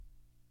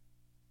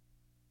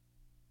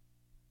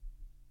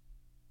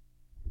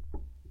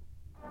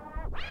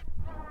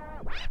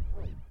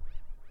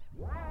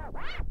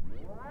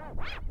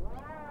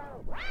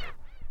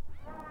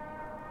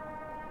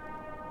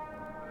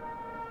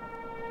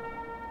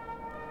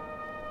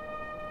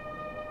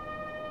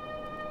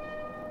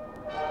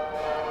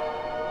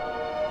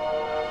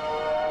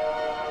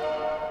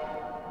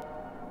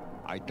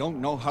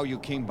don't know how you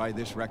came by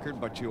this record,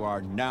 but you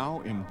are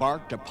now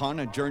embarked upon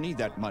a journey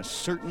that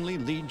must certainly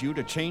lead you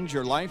to change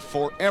your life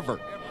forever.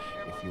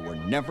 If you were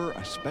never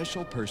a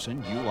special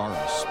person, you are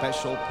a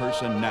special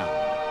person now.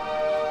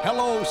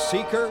 Hello,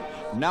 Seeker.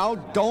 Now,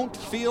 don't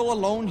feel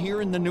alone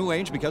here in the New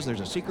Age, because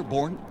there's a Seeker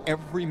born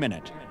every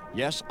minute.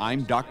 Yes,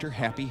 I'm Dr.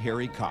 Happy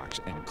Harry Cox,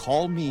 and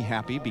call me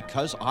happy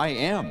because I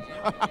am.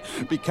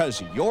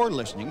 Because you're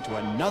listening to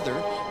another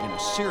in a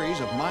series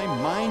of my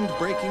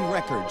mind-breaking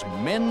records,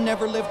 Men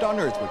Never Lived on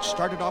Earth, which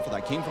started off with I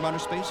Came From Outer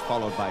Space,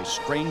 followed by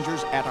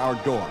Strangers at Our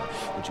Door,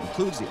 which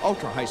includes the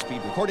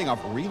ultra-high-speed recording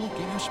of real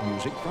gas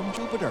music from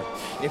Jupiter.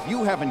 If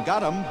you haven't got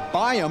them,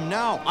 buy them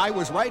now. I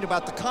was right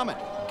about the comet.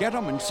 Get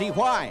them and see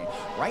why.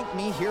 Write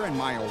me here in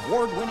my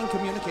award-winning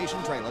communication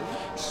trailer,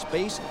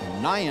 Space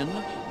Nyan,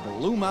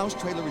 Blue Mouse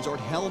Trailer Resort,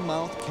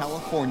 Hellmouth,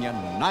 California,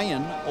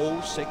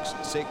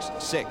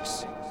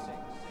 90666.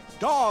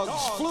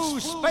 Dogs flew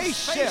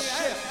spaceships.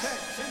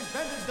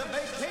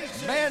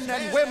 Men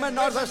and women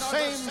are the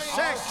same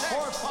sex.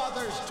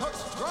 Forefathers took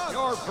drugs.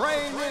 Your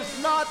brain is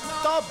not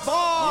the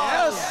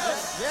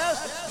boss.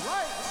 Yes.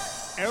 Right.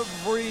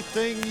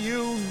 Everything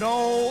you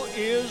know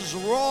is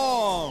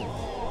wrong.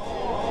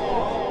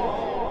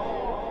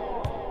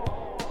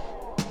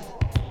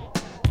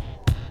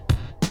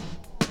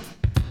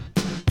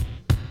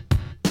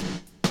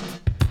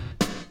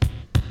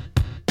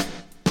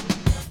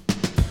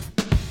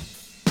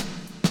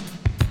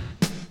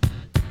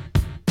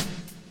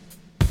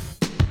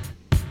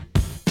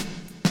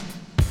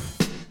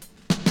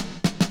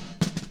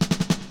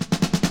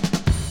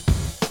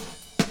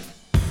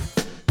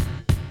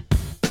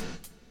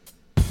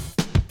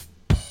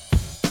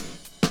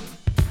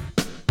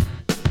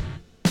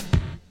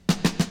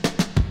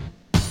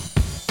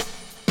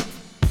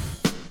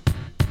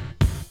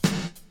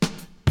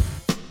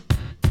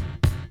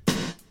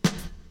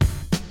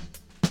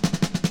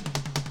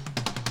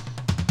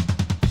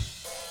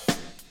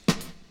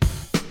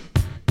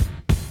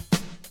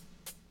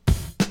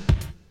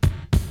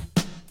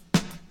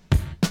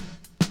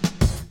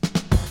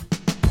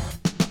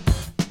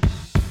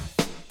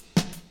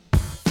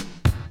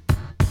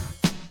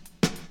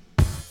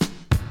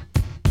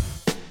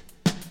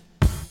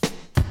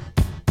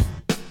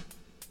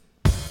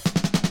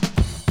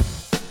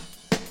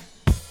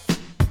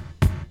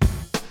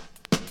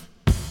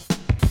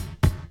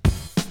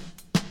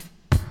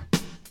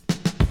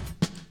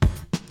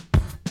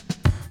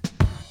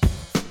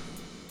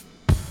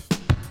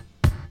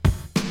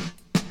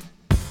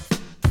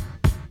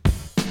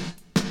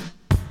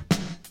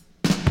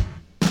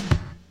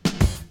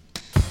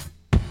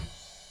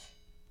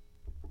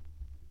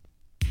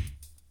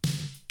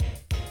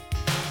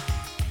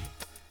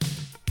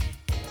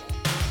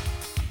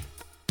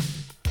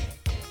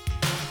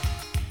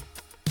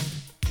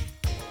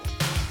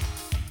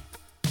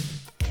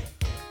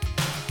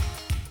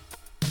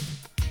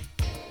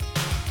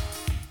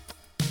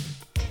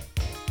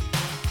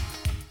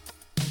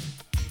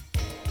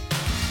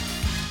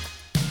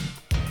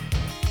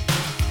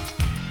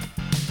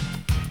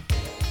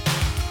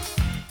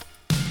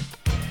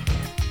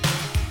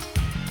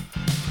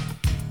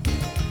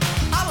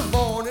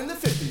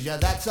 Yeah,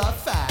 that's a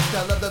fact.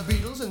 I love the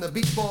Beatles and the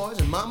Beach Boys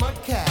and Mama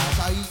Cass.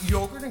 I eat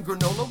yogurt and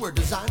granola, wear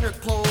designer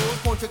clothes.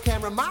 Point your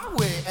camera my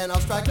way and I'll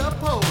strike a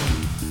pose.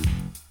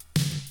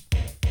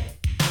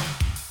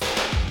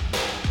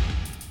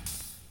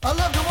 I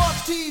love to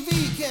watch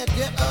TV, can't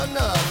get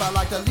enough. I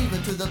like to leave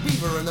it to the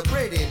Beaver and the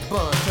Brady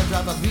Bunch. I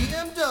drive a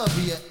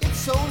BMW, it's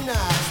so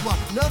nice. What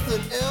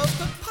nothing else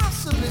could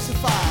possibly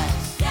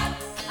suffice. Yep,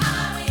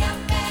 I'm a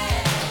young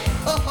man.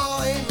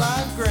 Oh, ain't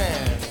life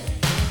grand?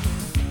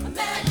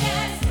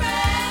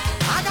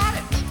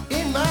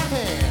 My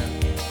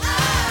hand.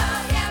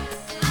 Oh, yep,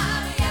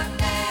 I'm a young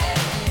man.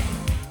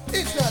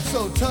 It's not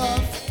so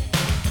tough.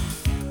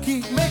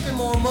 Keep making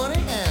more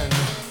money and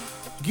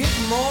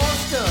getting more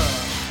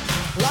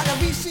stuff. Like a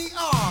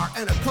VCR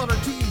and a color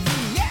TV.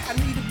 Yeah, I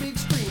need a big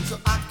screen so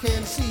I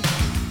can see.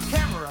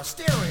 Camera,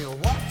 stereo,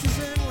 watches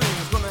and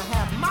rings. Gonna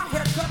have my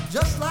hair cut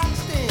just like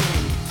Sting.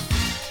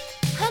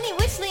 Honey,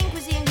 which lean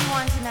cuisine do you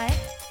want tonight?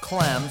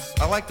 Clams.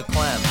 I like the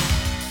clams.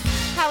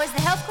 How is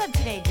the health club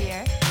today,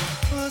 dear?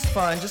 Well, that's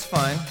fine, just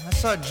fine. I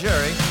saw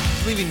Jerry.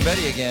 He's leaving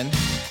Betty again.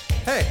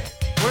 Hey,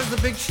 where's the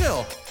big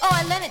chill? Oh,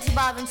 I lent it to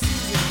Bob and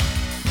Susie.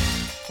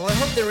 Well, I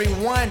hope they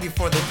rewind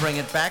before they bring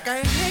it back. I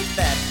hate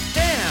that.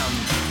 Damn!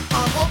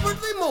 I'm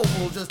upwardly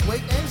mobile, just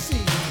wait and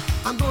see.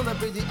 I'm gonna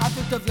be the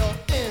object of your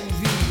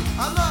envy.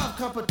 I love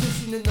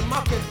competition in the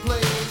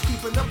marketplace.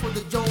 Keeping up with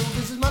the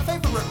Joneses is my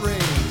favorite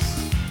race.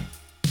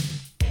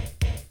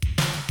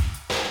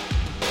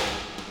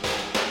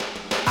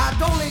 I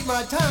donate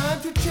my time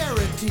to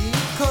charity,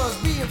 cause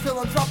being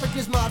philanthropic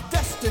is my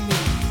destiny.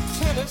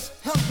 Tennis,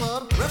 health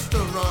club,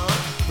 restaurant,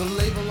 the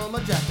label on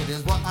my jacket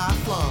is what I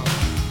flaunt.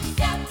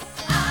 Yep,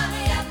 I'm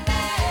a young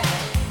man.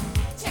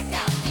 Check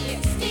out the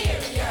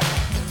exterior.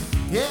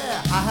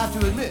 Yeah, I have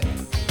to admit,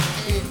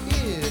 it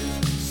is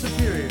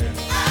superior.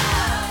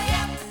 Oh,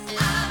 yep,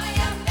 I'm a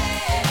young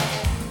man.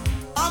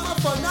 I'm a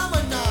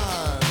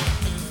phenomenon.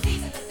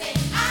 These are the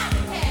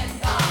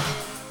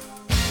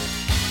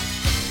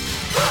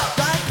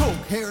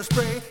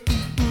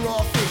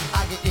raw fish.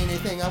 I get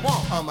anything I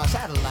want on my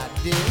satellite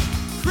dish.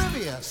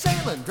 Trivia,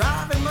 sailing,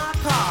 driving my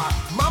car.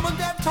 Mom and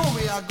Dad told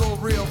me I'd go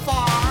real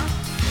far.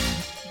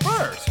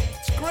 Bert,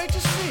 it's great to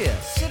see you.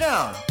 Sit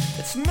down.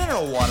 It's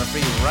mineral water for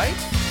you, right?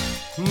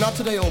 Not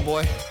today, old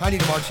boy. I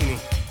need a martini.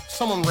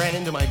 Someone ran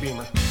into my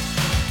Beamer.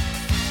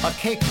 A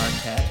K-car,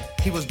 Tad.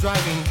 He was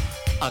driving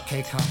a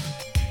K-car.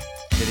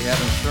 Did he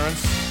have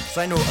insurance? 'Cause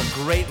I know a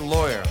great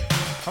lawyer.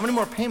 How many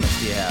more payments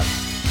do you have?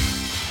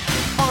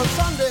 On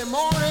Sunday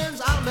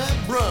mornings, I'm at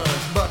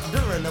brunch. But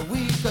during the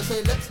week, I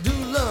say, let's do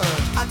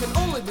lunch. I can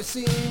only be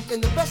seen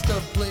in the best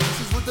of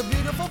places with the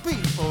beautiful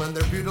people and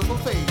their beautiful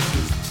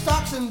faces.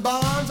 Stocks and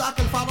bonds, I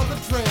can follow the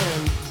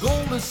trend.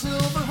 Gold and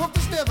silver, hope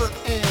this never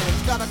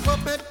ends. Got a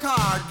Club Med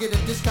card, get a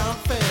discount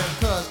fare.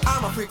 'Cause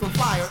I'm a frequent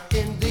flyer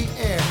in the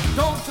air.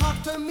 Don't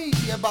talk to me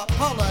about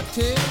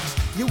politics.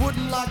 You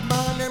wouldn't like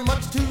mine, they're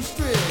much too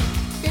strict.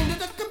 Into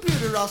the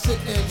computer I'll sit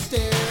and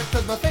stare.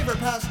 'Cause my favorite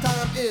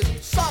pastime is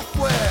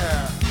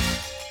software.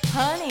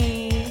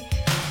 Honey.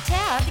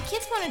 Tad, the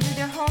kids want to do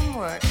their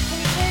homework. Can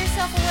you tear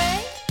yourself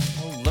away?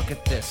 Oh, look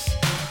at this.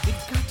 We've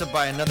got to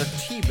buy another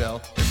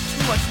T-bill. There's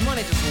too much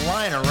money just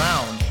lying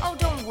around. Oh,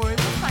 don't worry.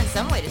 We'll find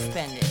some way to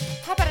spend it.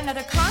 How about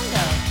another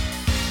condo?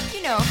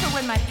 You know, for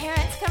when my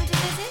parents come to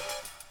visit.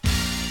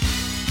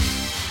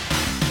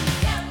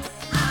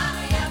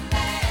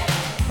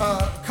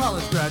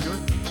 College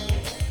graduate.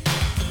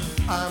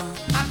 I'm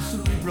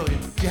absolutely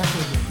brilliant. You have to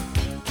agree.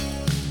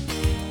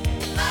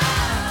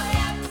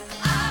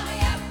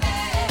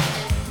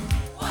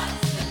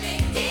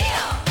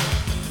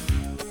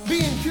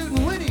 Being cute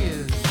and witty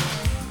is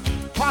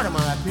part of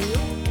my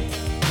appeal.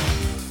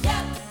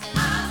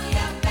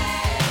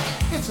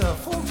 It's a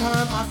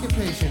full-time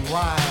occupation.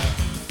 Why?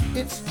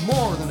 It's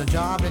more than a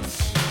job. It's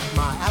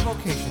my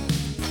avocation.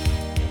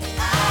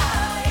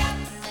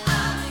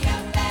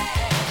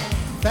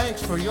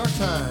 Thanks for your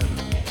time.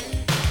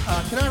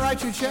 Can I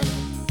write you a check?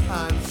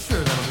 I'm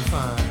sure that'll be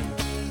fine.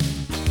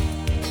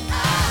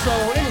 So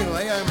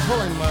anyway, I'm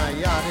pulling my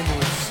yacht into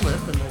its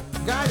slip, and the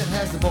guy that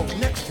has the boat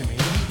next to me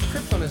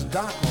trips on his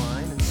dock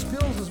line and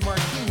spills his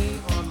martini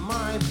on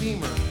my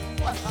Beamer.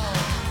 What?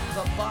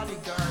 The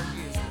bodyguard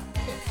is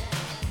pissed.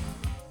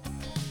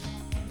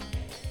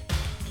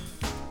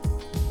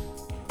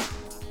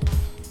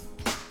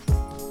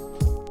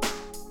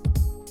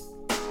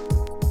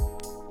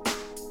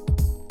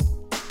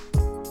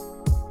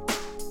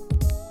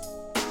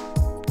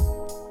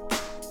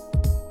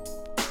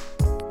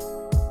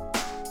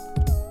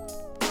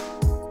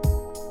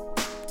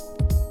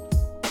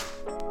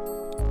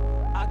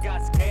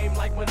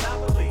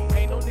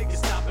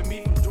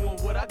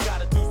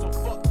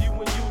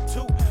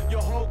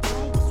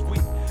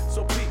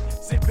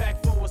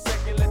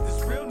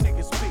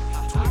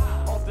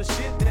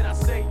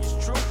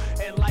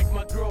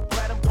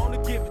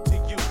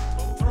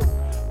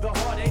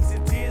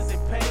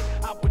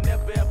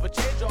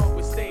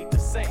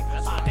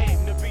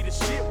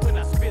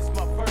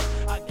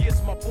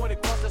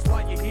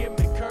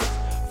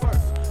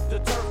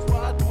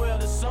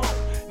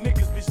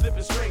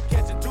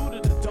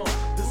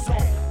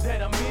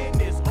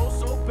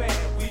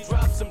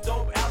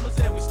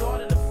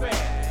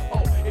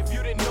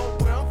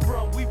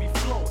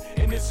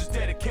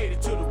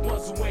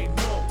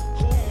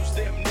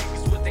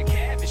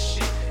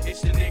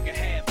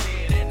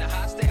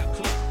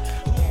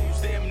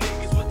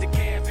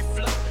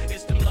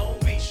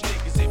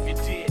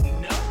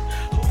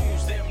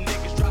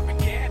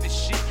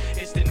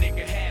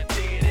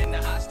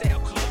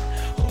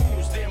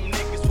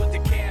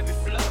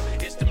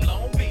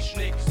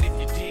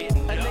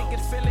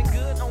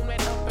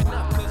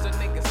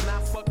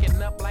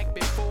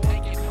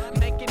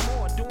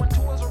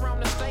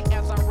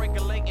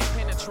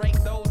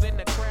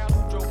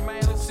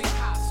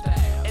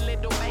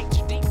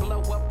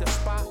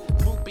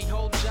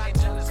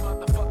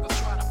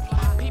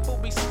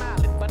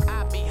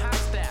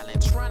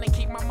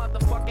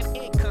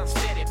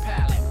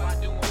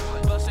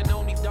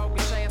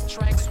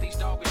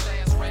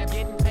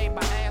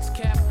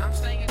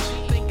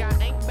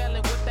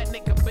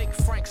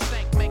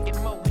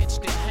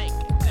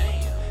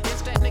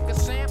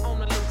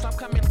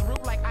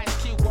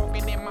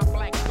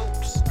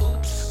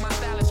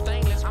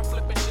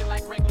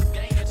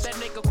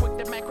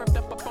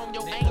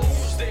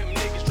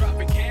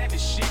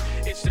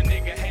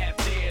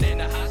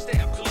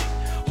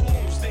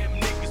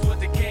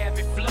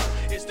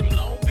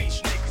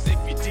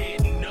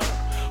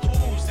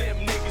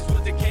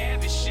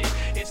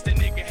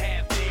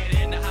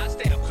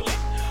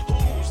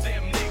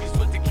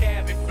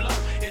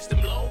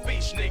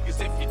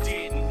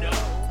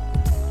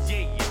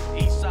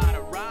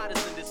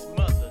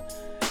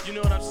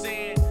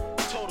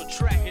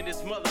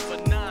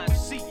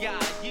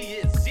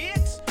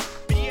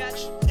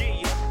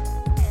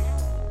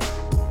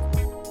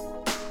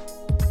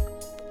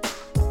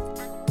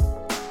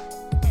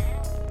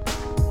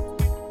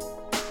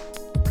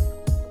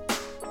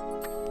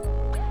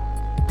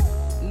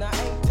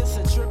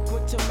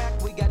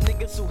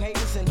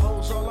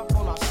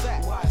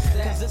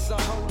 Cause it's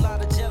a whole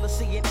lot of jealousy.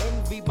 jealousy and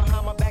envy.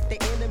 Behind my back, they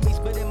enemies,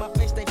 but in my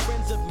face, they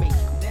friends of me.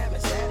 Damn,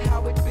 is that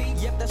how it be?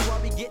 Yep, that's why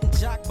we getting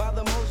jocked by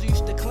the moles who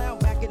used to clown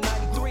back in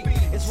 93.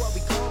 It's what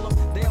we call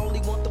them. They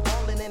only want the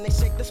ballin' and they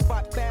shake the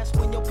spot fast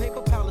when your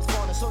paper pal is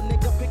falling. So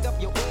nigga, pick up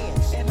your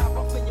ends and hop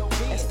off in your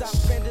Benz. And stop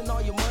spending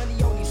all your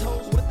money on these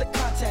hoes with the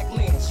contact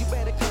lens. You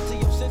better come to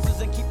your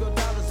senses and keep your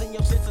dollars and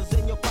your senses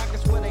in your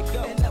pockets where they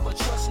go. And never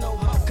trust no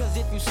hoe, cause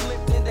if you slip,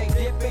 then they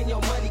dip and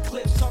your money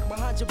clips. Talk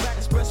behind your back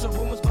and spread some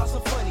rumors about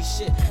some funny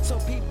shit. So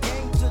peep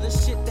game to the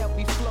shit that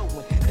we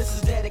flowin'. This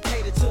is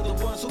dedicated to the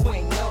ones who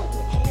ain't know.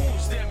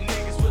 Who's them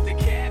niggas with the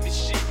cabbage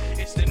shit?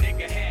 It's the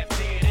nigga half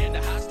dead and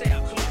the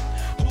hostile clip.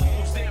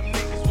 Who's them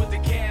niggas with the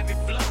cabbage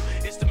flow?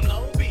 It's them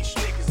Long Beach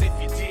niggas if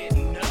you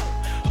didn't know.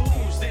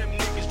 Who's them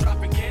niggas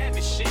dropping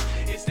cabbage shit?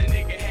 It's the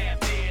nigga half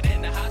dead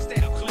and the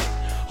hostile clip.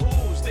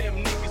 Who's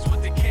them niggas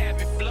with the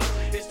cabbage flow?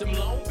 It's them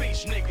Long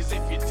Beach niggas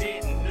if you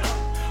didn't know.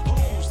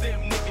 Who's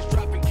them niggas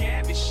dropping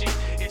cabbage shit?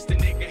 It's the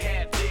nigga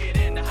half dead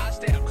and the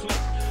hostile clip.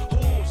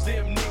 Who's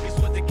them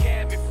niggas with the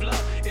cabbage flow?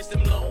 It's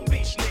them Long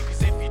Beach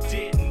niggas if you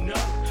didn't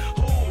know.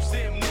 Who's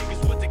them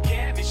niggas with the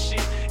cabbage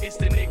shit? It's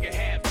the nigga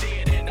half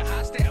dead and the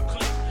hostile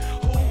clip.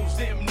 Who's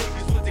them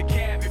niggas with the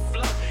cabbage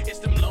flow? It's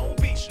them Long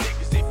Beach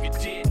niggas if you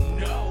didn't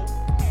know.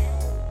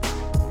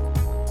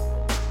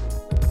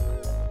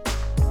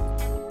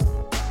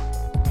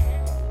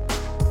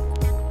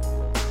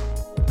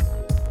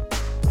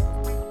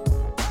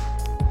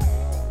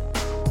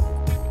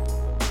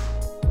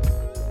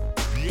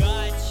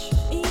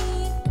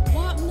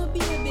 What no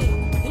baby?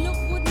 You look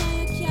good now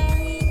you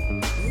carry.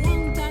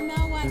 Long time I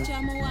watch you, I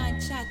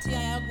want chat to you.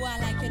 You go on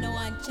like you don't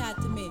want chat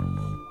to me.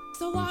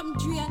 So what I'm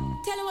Dre?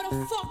 Tell you what the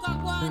fuck I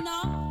go on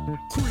now.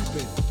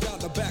 Creeping down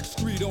the back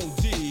street on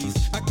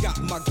D's. I got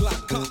my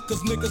Glock cocked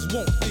cause niggas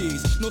want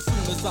these. No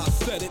soon as I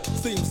said it,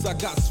 seems I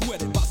got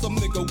sweated by some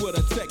nigga with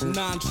a Tech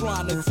 9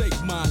 trying to take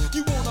mine.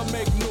 You wanna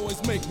make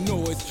noise, make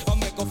noise. I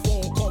make a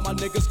phone call, my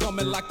niggas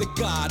coming like the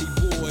Gotti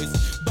boys.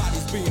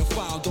 Bodies being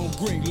found on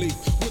Greenleaf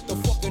with the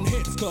fucking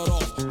heads cut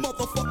off.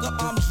 Motherfucker,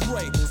 I'm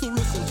Dre. So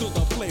listen to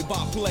the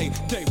play-by-play,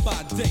 day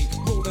by day.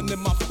 Rolling in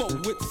my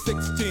phone with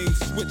 16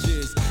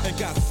 switches. And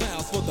got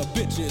sounds for the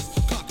bitches,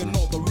 clocking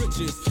all the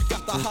riches.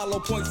 Got the hollow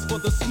points for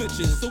the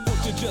snitches. So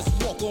won't you just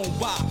walk on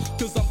by,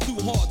 cause I'm too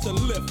hard to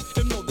lift.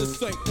 And no,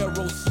 this ain't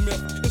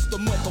Aerosmith, it's the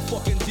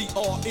motherfucking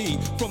DRE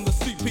from the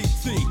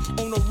CPT.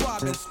 On a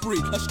riding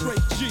spree, a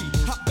straight G.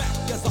 Hop back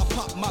as I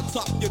pop my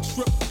top, you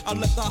trip. I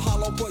let the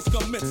hollow points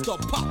commence to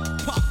pop,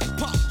 pop,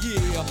 pop,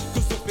 yeah.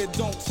 Cause if it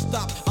don't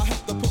stop, I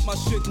have to put my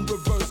shit in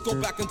reverse. Go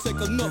back and take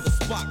another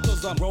spot,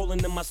 cause I'm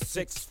Rolling in my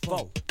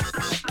 6-4.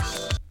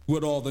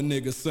 with all the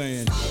niggas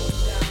saying.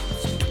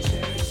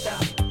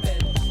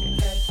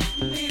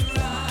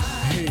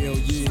 Hell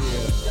yeah.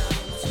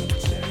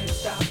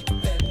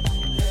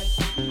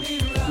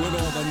 With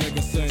all the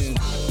niggas saying.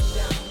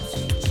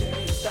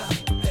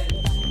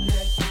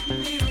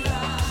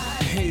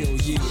 Hell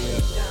yeah.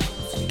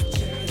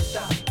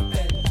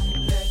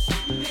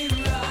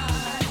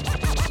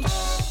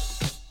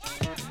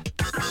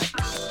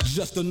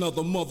 Just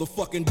another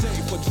motherfucking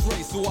day for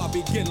Dre, so I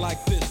begin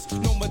like this.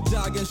 No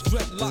medallions,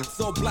 dreadlocks,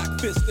 or black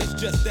fists. It's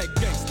just that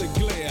gangster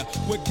glare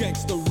with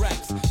gangster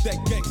raps. That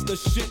gangster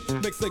shit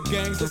makes the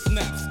gangs of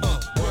snaps.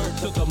 Word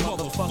to the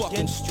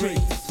motherfucking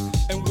streets.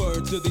 And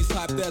word to these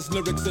hype ass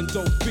lyrics and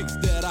dope beats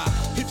that I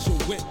hit you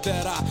with,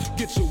 that I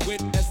get you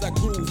with as I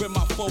groove in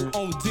my 4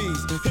 on D's.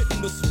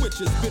 Hitting the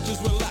switches,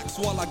 bitches relax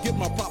while I get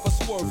my proper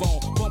swerve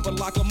on. Bumping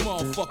like a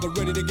motherfucker,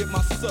 ready to get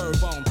my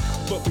serve on.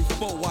 But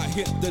before I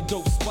hit the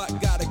dope spot,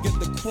 gotta get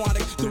the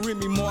chronic, the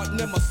Remy Martin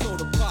and my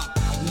soda pop.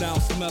 Now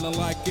I'm smelling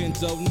like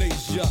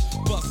Indonesia.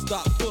 Bus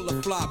stop full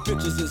of fly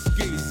bitches and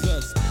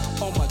skeezers.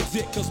 On my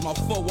dick cause my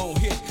 4 on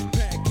hit.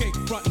 Pancake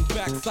front and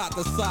back, side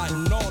to side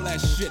and all that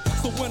shit.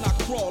 So when I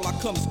crawl, I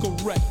comes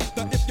correct.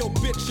 Now if your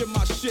bitch in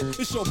my shit,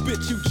 it's your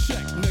bitch you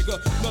check, nigga.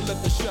 Now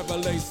let the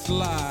Chevrolet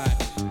slide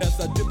as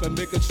I dip and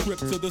make a trip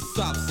to the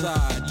south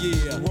side,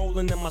 yeah.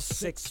 Rolling in my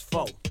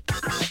 6-4.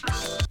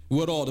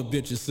 What all the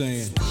bitches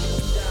saying?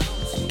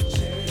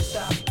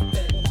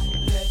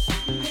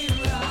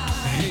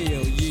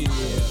 Hell yeah.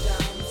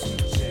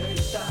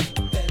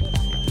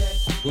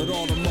 What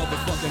all the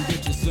motherfucking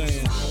bitches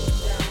saying?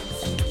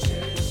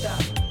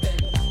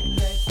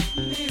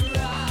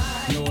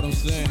 Know what I'm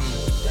saying?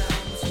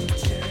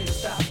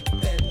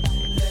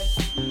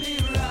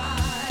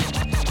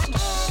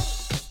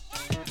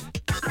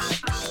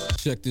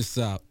 Check this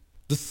out.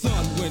 The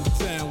sun went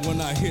down when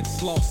I hit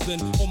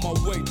Slauson. On my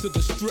way to the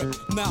strip,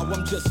 now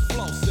I'm just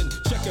flossing.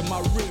 Checking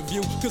my rear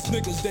view, cause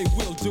niggas they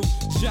will do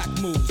jack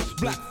moves.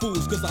 Black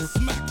fools, cause I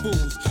smack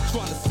fools.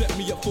 Trying to set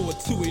me up for a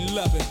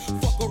 211.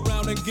 Fuck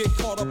around and get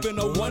caught up in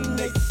a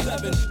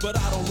 187. But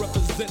I don't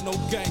represent no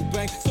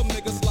gangbang. Some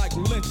niggas like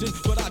lynching,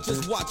 but I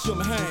just watch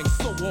them hang.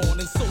 So on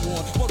and so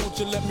on, why don't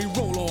you let me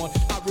roll on?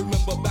 I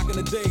remember back in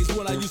the days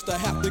when I used to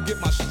have to get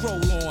my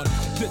stroll on.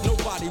 Did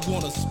nobody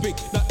wanna speak?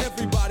 Now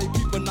everybody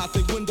peeping out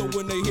the window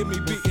when they hear me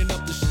beating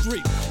up the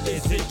street.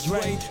 Is it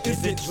Dre?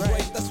 Is it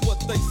Dre? That's what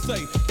they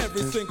say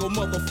every single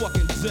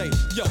motherfucking day.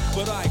 Yo,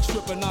 but I ain't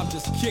tripping, I'm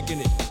just kicking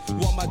it.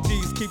 While my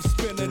D's keep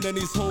spinning and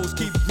these hoes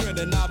keep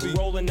grinning, I'll be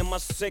rolling in my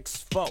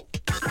 6-4.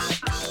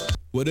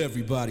 What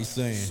everybody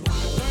saying.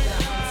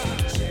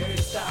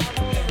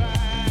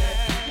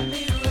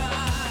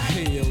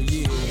 Hell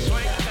yeah.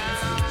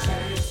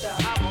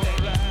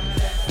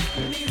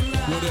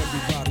 What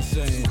everybody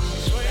saying.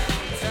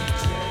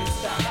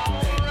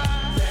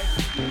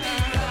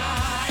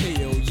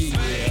 Hell yeah.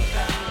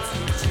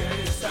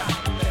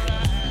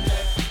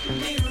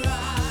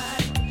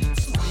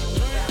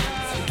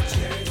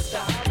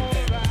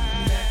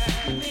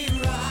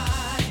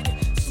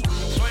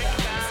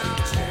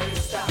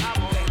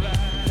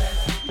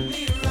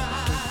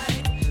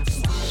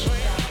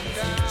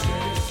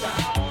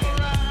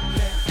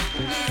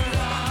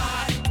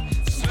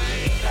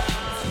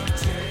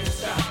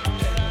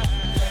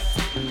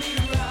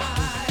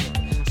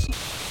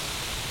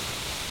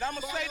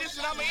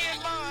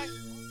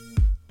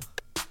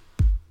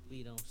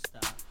 We don't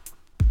stop.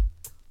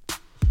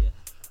 Yeah.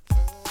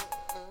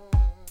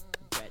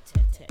 Rat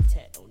tat tat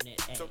tat on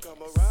that ass. So come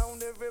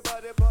around,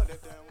 everybody, party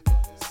down.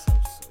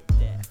 So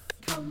deaf.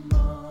 Come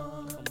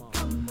on,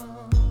 Come on. come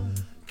on,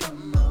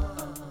 come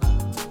on.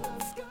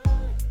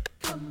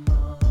 Come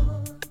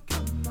on,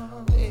 come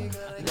on. We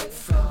gotta get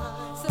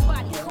some.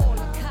 Somebody call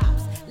the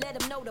cops. Let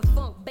them know the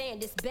funk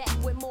band is back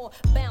with more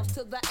bounce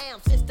to the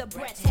ounce. It's the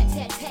brat tat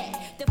tat tat.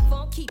 The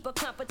funk keeper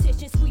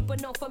competition sweeper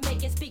known for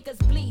making speakers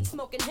bleed.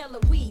 Smoking hella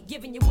weed,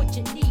 giving you what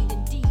you need.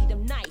 Indeed,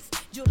 I'm nice.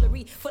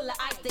 Jewelry full of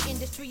ice. The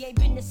industry ain't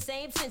been the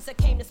same since I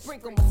came to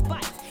sprinkle my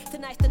spice.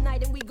 Tonight's the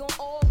night and we gon'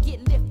 all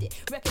get lifted.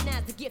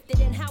 Recognize the gifted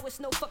and how it's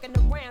no fucking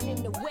around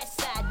in the West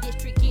Side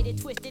District. Get it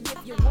twisted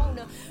if you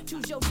wanna.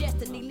 Choose your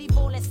destiny. Leave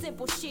all that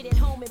simple shit at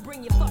home and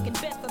bring your fucking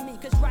best for me.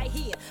 Cause right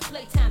here,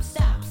 playtime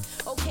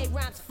stops. Okay,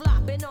 rhymes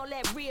flop and all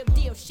that real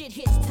deal shit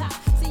hits top.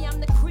 See, I'm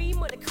the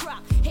cream of the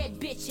crop. Head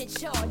bitch in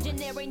charge. And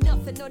there ain't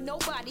nothing or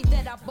nobody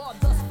that I bought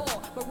thus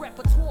far. My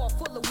repertoire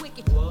full of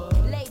wicked.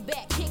 Lay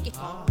back, kick it.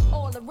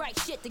 All the right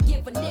shit to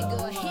give a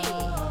nigga a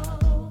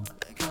head.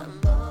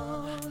 Come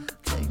on,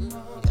 take me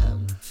up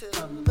to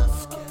the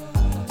sky.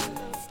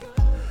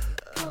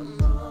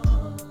 Come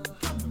on,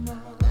 come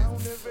on.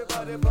 Round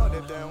everybody,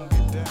 party down,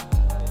 get down.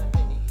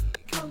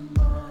 Come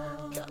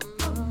on,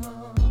 come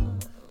on,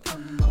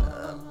 come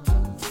on,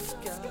 up to the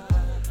sky.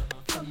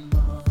 Come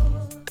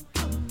on,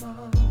 come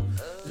on.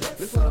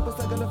 Let's all of us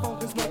like on the phone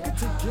and smoke it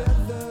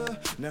together.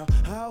 Now,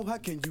 how high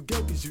can you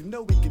go? Cause you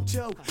know we can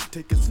choke.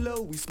 Take it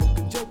slow, we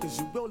smoking jokers,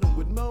 you rolling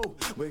with Mo.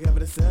 We're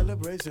having a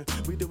celebration.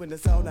 We doing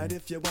this all night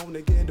if you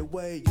wanna get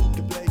away. You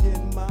can play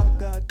in my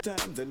God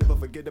times. And never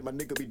forget that my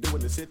nigga be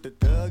doing the shit the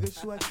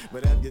thuggish way.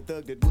 But have you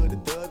thugged it with a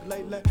thug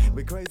lately?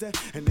 We crazy,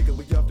 and nigga,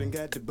 we often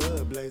got the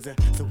bud blazing.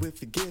 So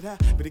if you get high,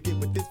 better get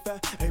with this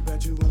fight. Hey,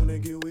 bet you wanna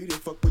get with it.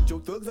 Fuck with your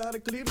thugs out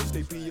of Cleveland.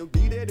 Stay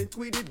POD that and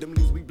tweeted. Them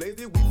leaves we blaze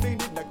it, we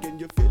fiend it. Knocking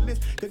your feelings.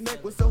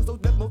 Connect with so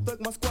that more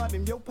thug, my squad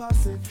and your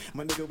posse.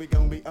 My nigga, we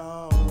gon' be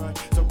alright.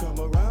 So come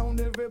around,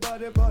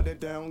 everybody, party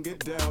down, get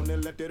down,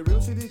 and let that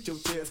real shit hit your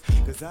chest.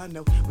 Cause I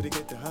know where to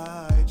get to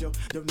hide, yo.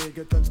 Yo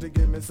nigga touch to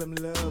give me some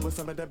love. Or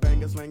some of that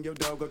bangers, slang your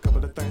dog, a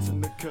couple of things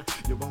in the cup.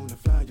 You wanna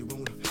fly, you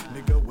wanna,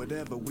 nigga,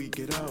 whatever, we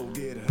get all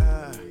get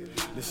high.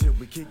 The shit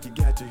we kick, you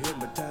got you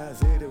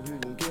hypnotized. Hit it, we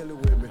won't kill it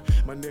with me.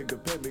 My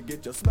nigga, pay me,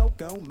 get your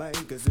smoke on, man.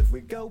 Cause if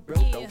we go broke,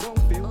 I won't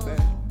feel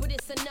bad. But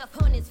it's enough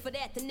hundreds for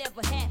that to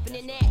never happen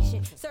in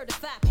action.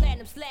 Certified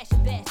platinum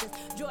slashing bastards.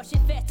 Draw shit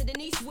faster than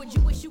Eastwood,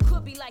 you wish you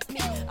could be like me.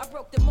 I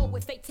broke the mold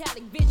with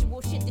fatalic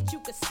visual shit that you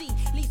could see.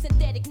 Leave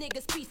synthetic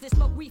niggas speechless,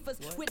 smoke reefers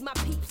with my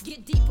peeps.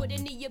 Get deeper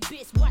than the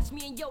abyss, watch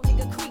me and yo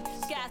nigga creep.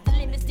 Sky's the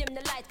limits, dim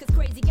the lights, cause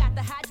crazy got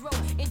the hydro.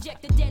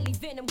 Inject the deadly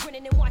venom,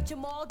 grinning and watch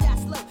them all die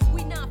slow.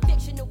 We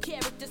non-fictional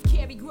characters,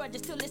 carry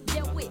grudges till it's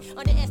dealt with.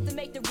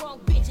 Underestimate the wrong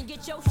bitch and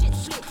get your shit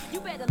split. You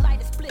better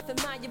light a spliff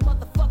and mind your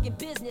motherfucking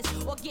business.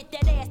 Or get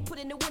that ass put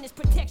in the witness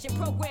protection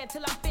program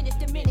till I'm finished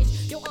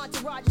diminished. Your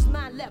entourage is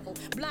mind level,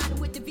 blinded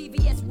with the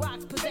VVS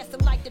rocks. Possess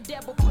them like the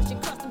devil, pushing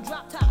custom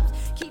drop tops.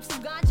 Keep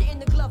some ganja in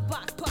the glove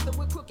box, puffin'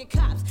 with crooked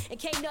cops. And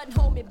can't nothing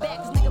hold me back,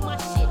 cause nigga, my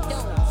shit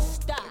don't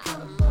stop.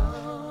 Come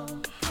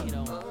on, We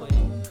don't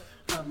quit.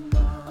 come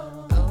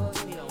on,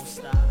 We don't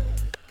stop.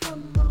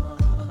 come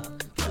on.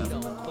 We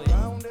don't quit.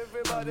 Round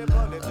everybody,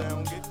 party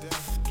down, get down.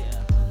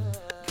 Yeah.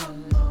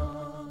 Come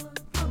on,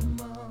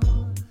 come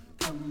on,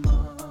 come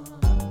on.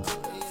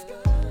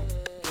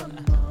 Come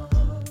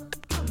on,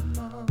 come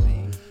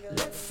on.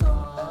 Let's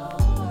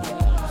all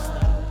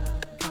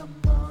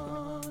come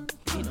on,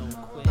 We don't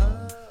quit.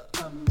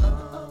 come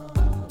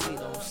on, We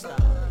don't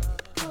stop.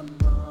 come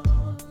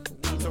on.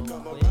 We So don't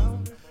come quit.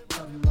 around,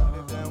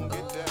 party down,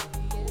 get down.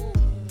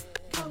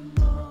 Come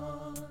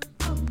on,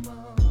 come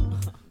on,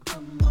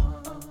 come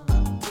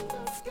on.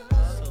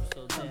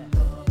 So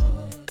deaf.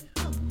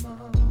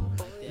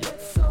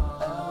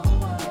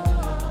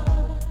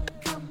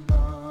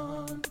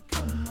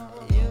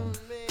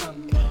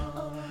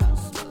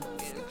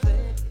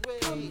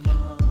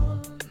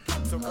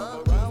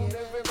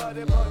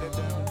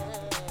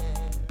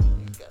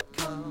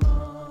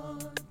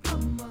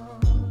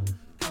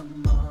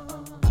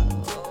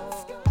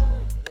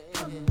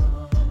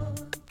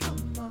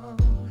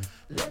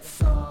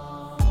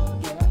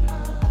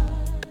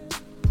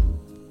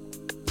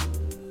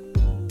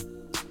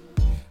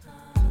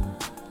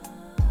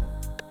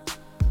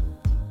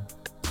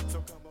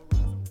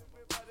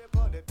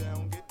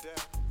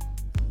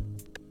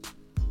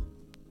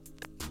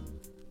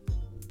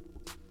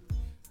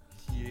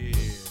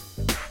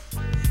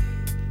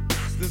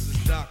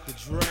 Dr.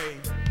 Dre.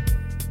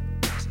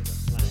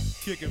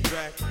 Kicking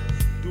back,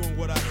 doing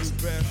what I do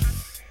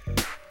best.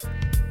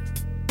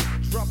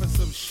 Dropping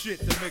some shit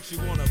that makes you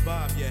wanna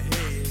bob your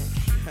head.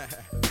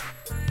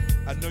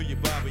 I know you're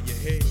bobbing your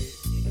head,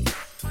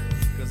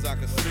 cause I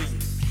can see you.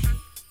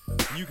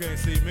 You can't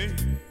see me.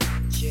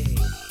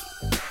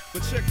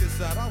 But check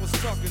this out, I was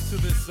talking to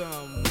this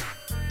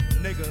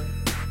nigga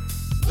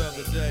the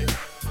other day,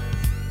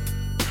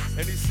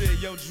 and he said,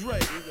 yo Dre,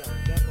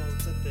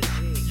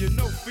 you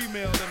know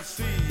female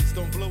MCs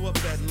don't blow up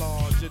that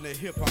large in the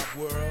hip hop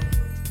world.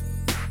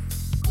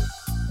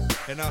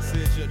 And I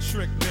said, you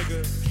trick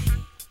nigga,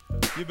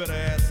 you better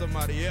ask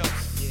somebody else.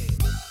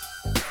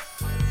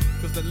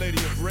 Cause the Lady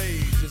of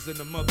Rage is in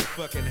the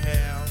motherfucking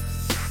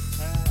house.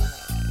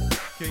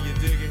 Can you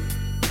dig it?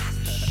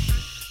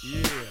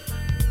 Yeah.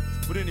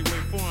 But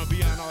anyway, far and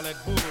beyond all that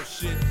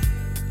bullshit,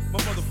 my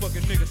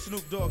motherfucking nigga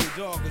Snoop Doggy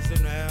Dogg is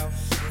in the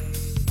house.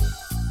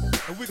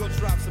 And we gon'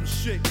 drop some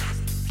shit,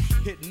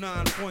 hit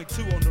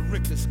 9.2 on the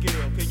Richter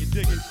scale. Can you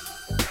dig it?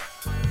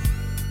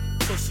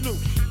 So Snoop,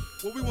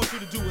 what we want you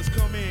to do is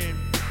come in,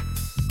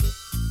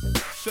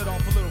 set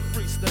off a little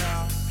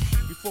freestyle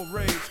before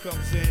Rage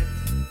comes in.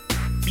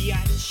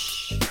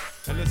 Biatch.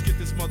 And let's get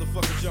this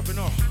motherfucker jumping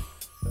off.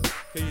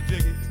 Can you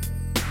dig it?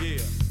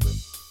 Yeah.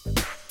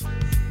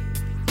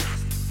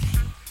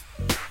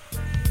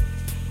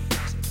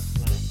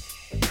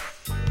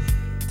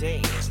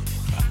 Damn,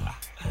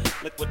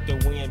 look what the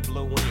wind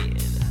blew in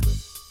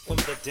from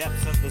the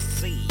depths of the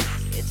sea.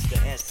 It's the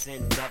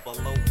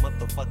SNOO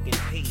motherfucking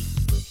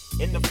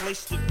P, in the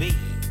place to be.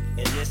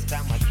 And this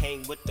time I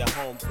came with the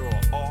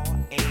homegirl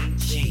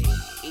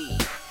R-A-G-E.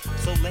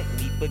 So let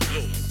me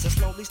begin to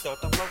slowly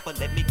start the flow, but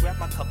let me grab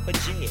my cup of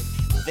gin.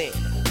 Then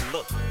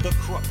look, the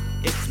crook,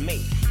 it's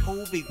me.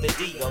 Who be the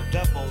D-O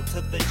double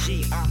to the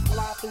G? I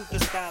fly through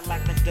the sky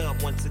like a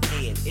dove once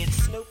again. It's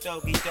Snoop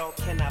Doggy Dogg,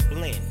 can I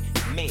blend?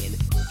 Men,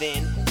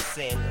 then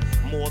send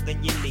more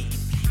than you need.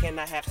 Can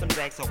I have some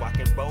drag so I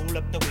can roll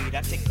up the weed?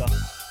 I take a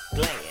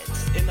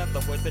glance. In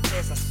other words, the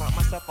chance I spot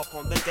myself up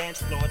on the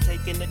dance floor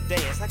taking the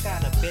dance. I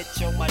got a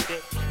bitch on my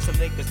dick, some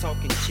niggas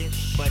talking shit,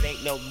 but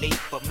ain't no need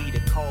for me to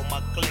call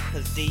my clique,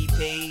 cause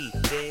DP,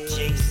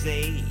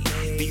 JC,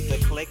 be the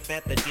clique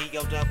that the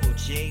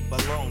D-O-double-G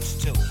belongs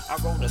to. I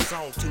wrote a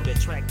song to the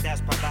track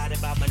that's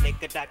provided by my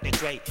nigga Dr.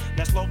 Dre.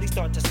 Now slowly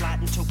start to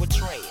slide into a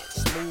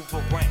trance, move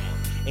around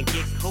and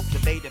get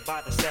cultivated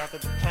by the sound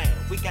of the pound.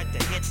 We got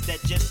the hits that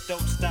just don't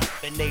stop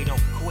and they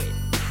don't quit.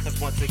 Cause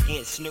once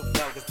again, Snoop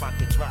Dogg is about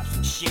to drop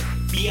some shit.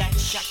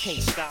 Bitch, I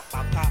can't stop,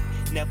 I pop,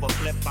 never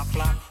flip, I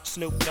flop.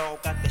 Snoop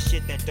Dogg got the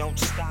shit that don't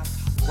stop.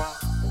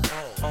 Rock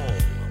on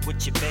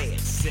with your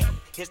bad self.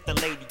 Here's the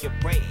Lady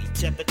of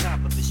Rage at the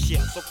top of the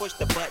shelf. So push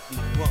the button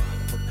and run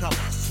for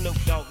cover. Snoop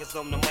Dogg is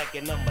on the mic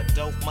and I'm a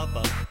dope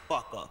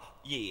motherfucker.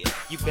 Yeah,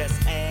 you best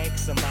ask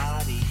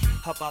somebody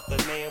about the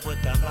man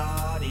with the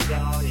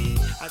lottie-dottie.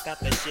 I got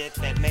the shit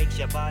that makes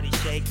your body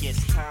shake.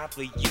 It's time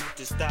for you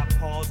to stop,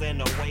 pause,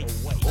 and awake.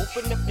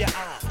 Open up your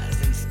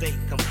eyes and stay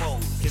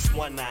composed. It's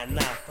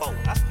 1994.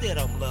 I still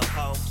them little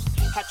hoes.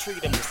 I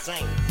treat them the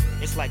same.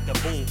 It's like the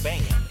boom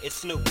bam. It's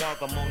Snoop Dogg,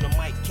 I'm on the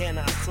mic. Can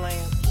I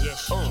slam?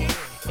 Yes, you can.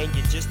 And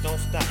you just don't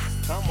stop.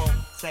 Come on,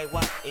 say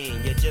what?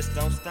 And you just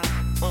don't stop.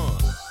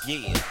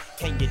 Yeah.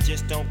 And you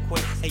just don't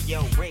quit. Hey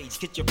yo, Rage,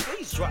 could you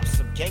please drop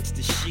some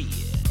gangsta shit?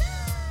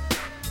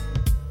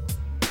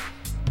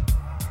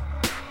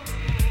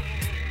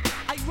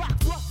 I rock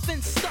rough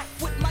and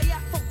stuff with my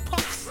Afro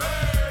puffs.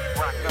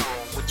 Rock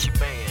on with your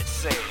band,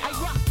 say. I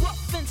rock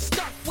rough and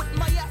stuff with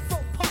my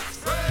Afro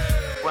puffs.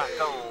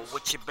 Rock on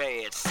with your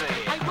bad self.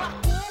 I rock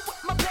on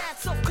with my bad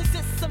self, cause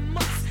it's a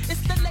must.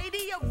 It's the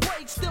Lady of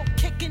Rage still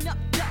kicking up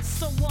dust.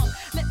 So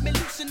let me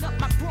loosen up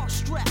my bra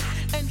strap.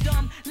 And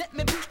let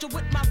me boost you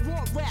with my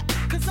raw rap.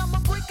 Cause I'ma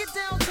break it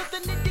down to the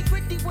nitty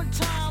gritty one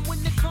time. When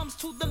it comes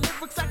to the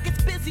lyrics, I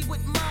get busy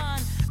with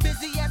mine.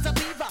 Busy as a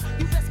beaver,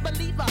 you best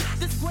believe her.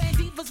 This grand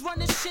diva's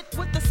running shit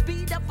with the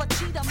speed of a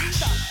cheetah. Me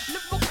the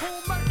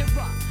lyrical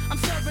murderer. I'm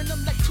serving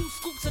them like 2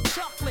 scoops of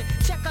chocolate.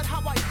 Check out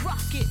how I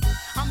rock it.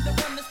 I'm the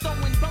one that's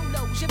throwing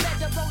bolos. You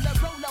better roll a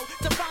Rolo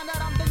to find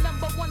out I'm the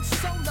 #1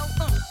 solo.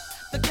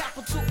 The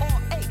capital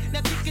R-A.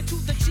 Now kick it to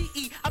the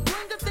G-E. I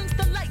bring the things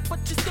to light, but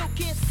you still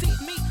can't see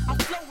me. I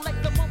flow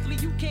like the monthly,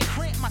 you can't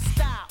cramp my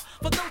style.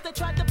 For those that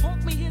tried to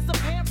punk me, here's a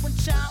parent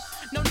child.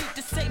 No need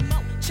to say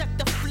mo, check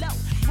the flow.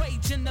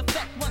 Rage in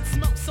effect, one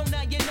smoke, so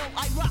now you know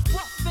I rock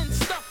rough and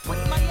stuff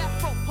with my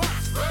Afro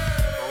puffs.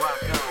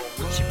 Rock on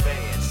with your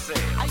band,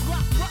 say. I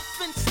rock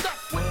rough and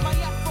stuff with my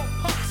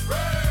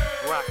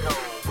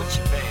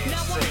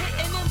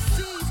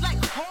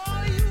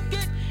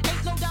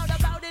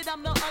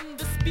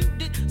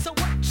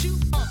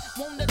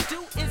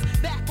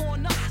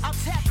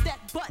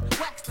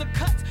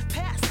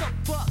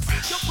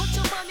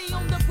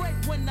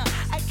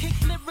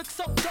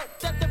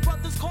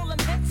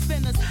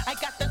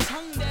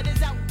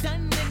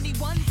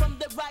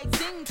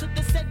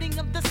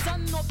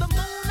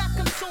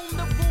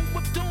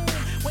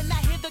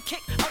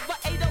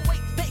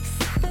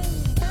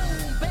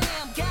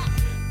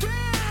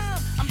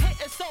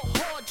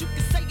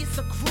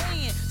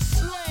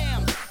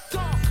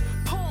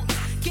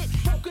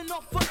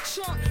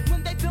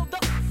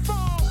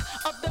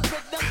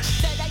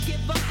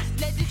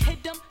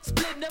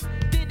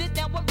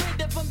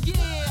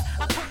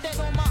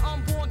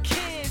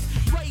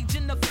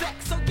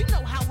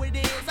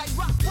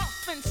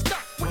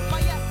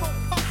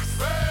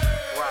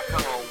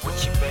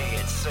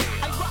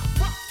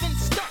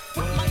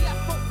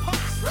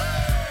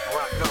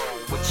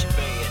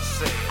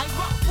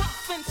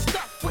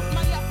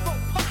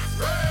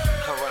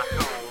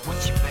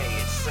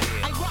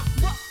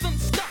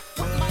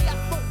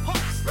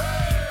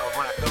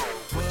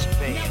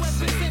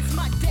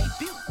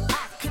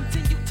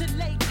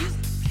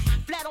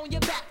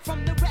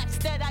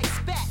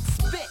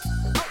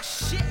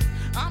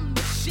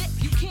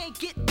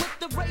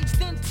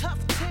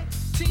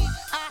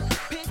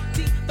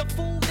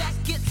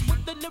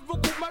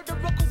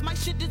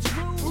shit is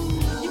rude.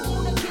 You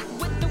wanna get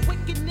with the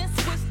wickedness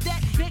with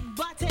that big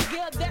body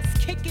girl that's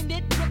kicking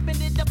it,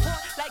 ripping it apart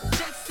like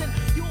Jason.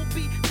 You'll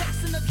be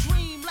chasing a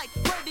dream like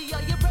Freddy.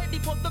 Are you ready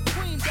for the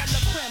cream de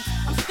la creme?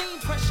 I'm steam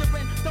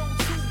pressuring those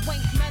who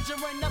ain't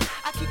measuring up.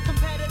 I keep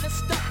competitive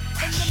stuff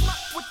in the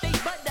muck with they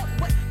butt up.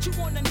 What you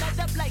wanna nut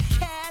up like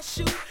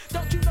cashew?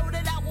 Don't you know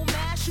that I will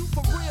mash you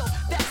for real?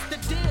 That's the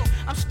deal.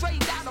 I'm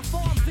straight out of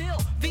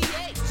Farmville,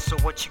 VA. So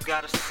what you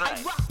gotta say?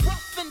 I rock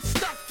rough and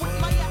stuff with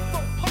my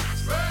afro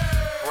puffs.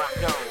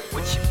 Rock on,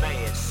 what your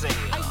band say?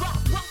 I rock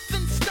rough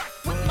and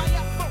stuff with my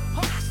afro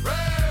puffs.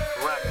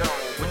 Rock on,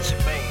 what your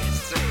band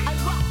say? I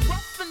rock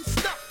rough and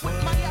stuff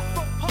with my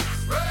afro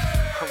puffs.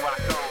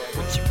 Rock on,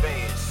 what your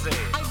band say?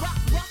 I rock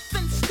rough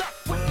and stuff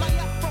with my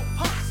afro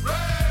puffs.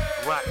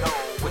 Rock on,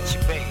 what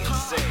your band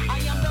say? I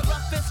am the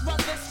roughest,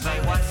 roughest. Say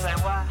what, say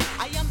what?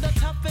 I am the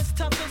toughest,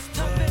 toughest,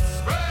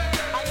 toughest. I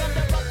am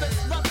the roughest,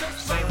 roughest.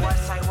 Say what,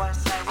 say what,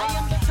 say what? I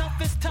am the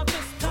toughest,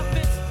 toughest,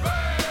 toughest.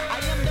 I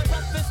am the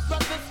roughest,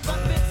 roughest,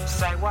 roughest.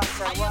 Say what,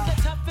 say I am what?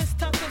 the toughest,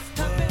 toughest,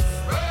 toughest.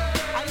 I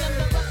am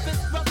the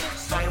roughest, roughest.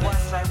 Say what,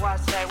 say what,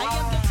 say what? I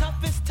am the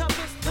toughest,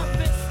 toughest,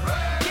 toughest.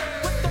 Get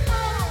with the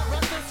all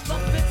roughest,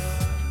 roughest.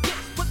 Get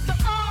with the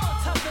all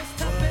toughest,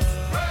 toughest.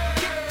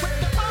 Get with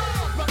the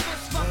all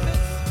roughest,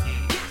 roughest.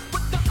 Get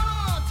with the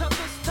all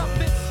toughest,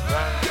 toughest.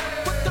 Get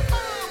with the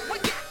all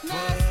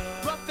wickedness,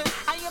 roughest.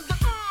 I am the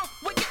all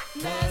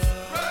wickedness.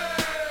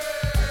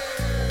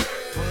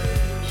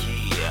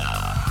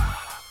 Yeah.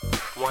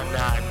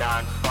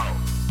 1994.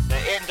 The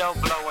endo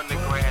blow and the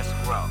grass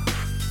grow.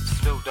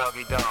 Snoop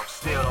Doggy Dogg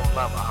still don't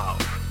love a hoe.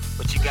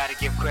 But you gotta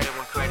give credit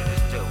when credit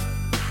is due.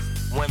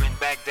 Women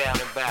back down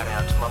and bow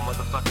down to my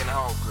motherfucking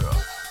homegirl,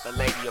 the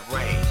lady of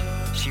rage.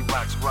 She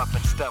rocks rough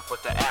and stuff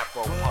with the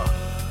afro punk.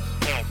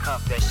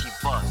 Handcuffed that she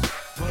bust.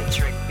 And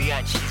Trick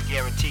Bianchi's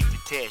guaranteed to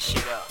tear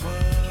shit up. You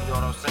know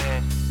what I'm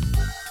saying?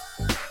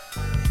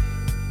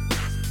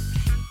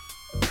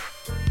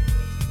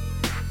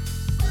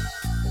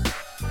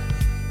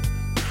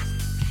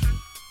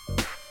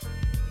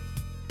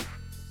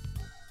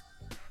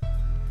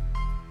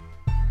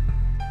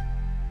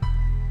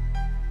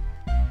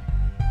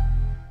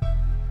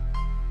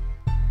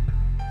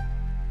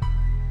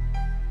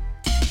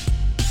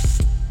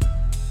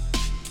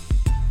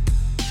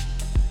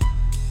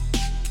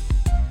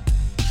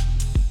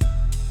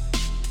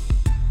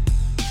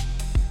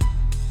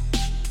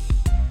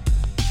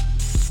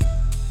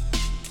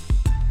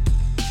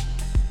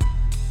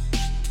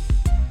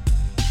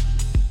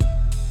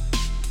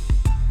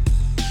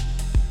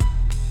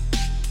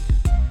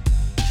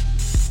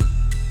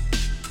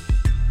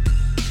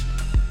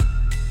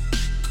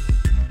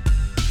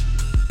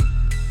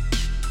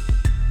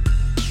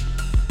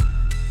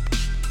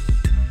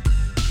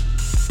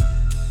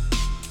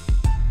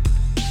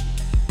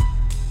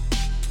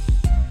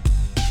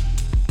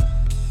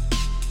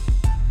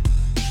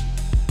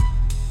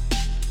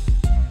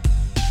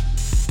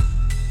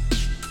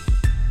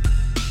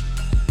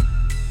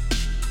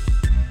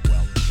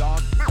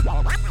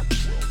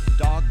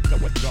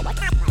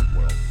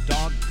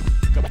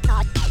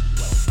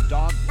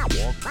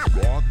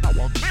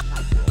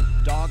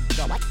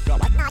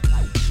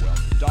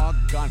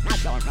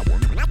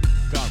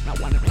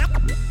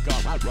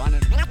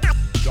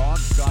 Doggone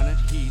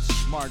it, he's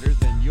smarter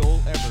than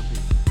you'll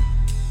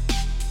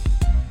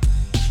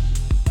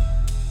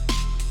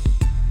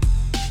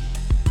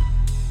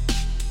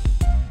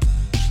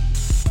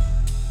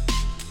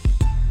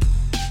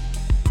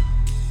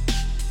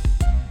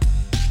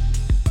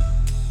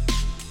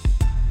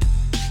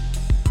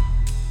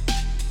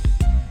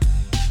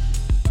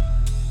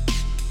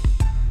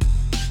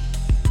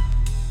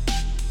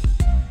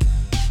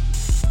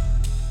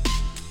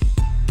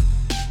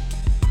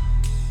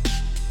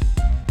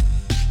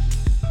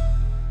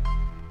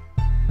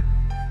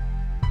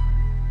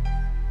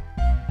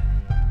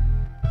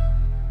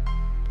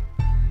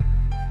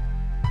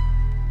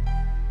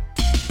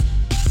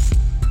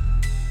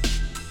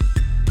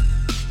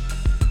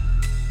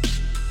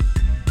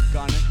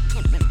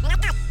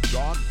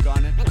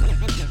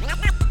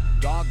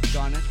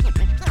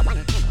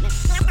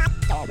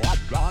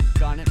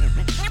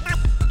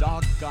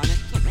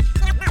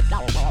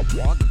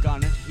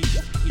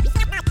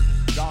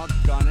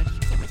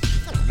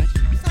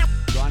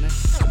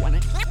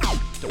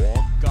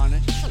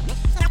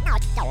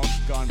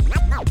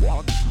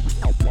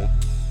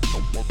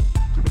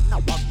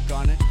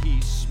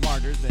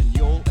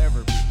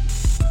ever be.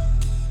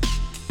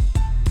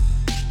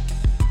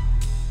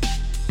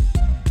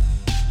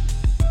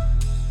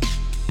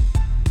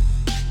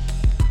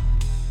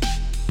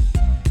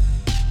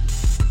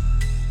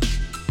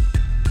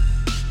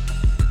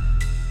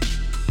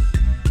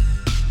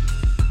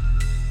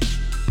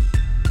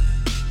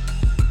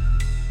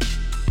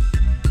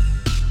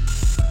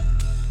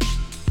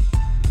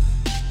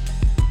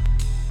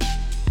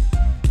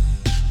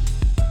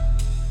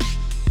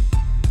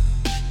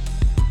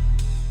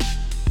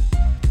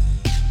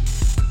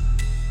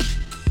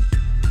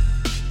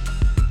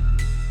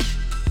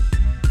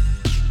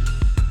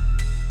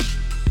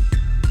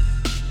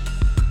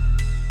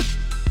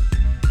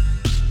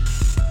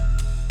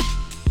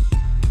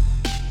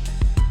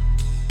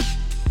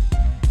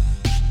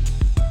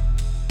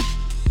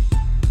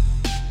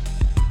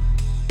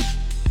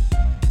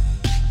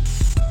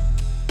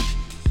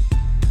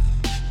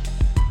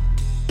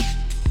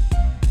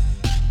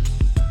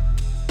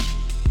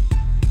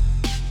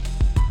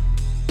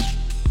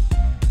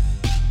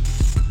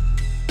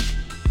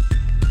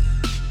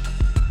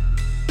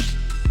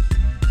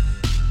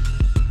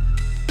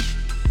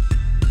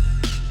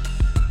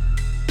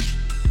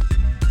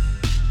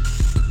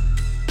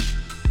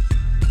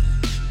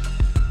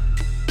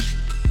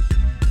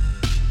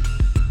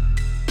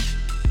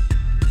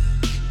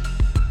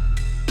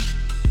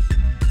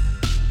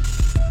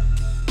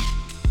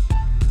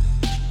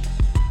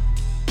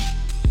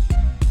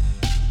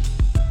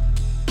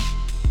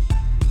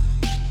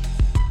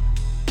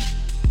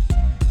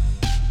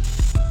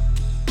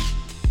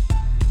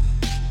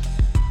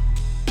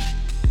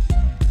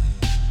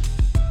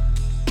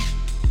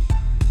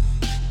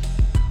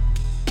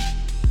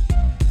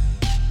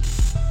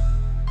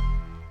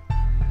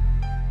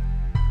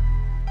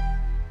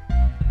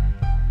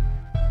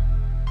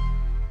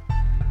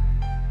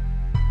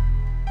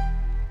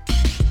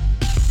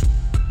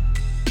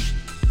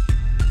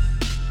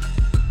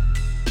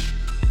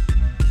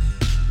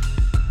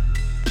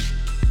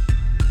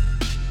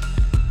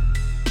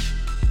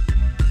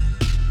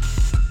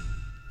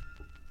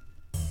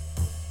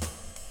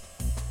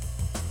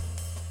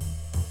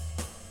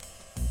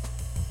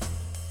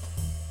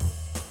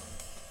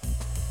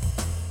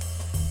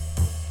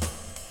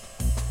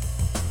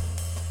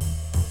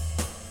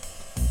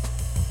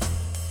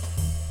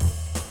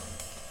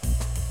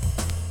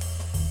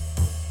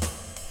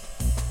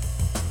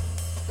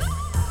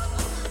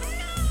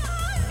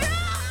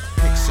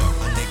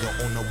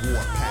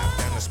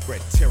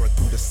 spread terror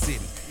through the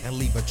city and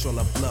leave a trail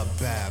of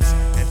bloodbaths.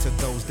 And to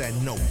those that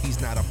know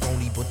he's not a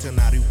phony, but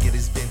tonight he'll get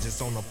his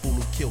vengeance on the fool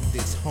who killed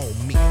this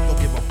homie. Don't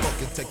give a fuck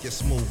and take your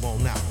smooth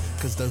on out,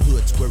 cause the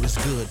hood's where it's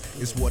good,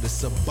 is what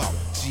it's about.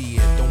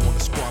 Yeah, don't wanna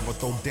squabble,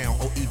 throw down,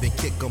 or even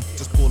kick him.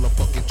 Just pull a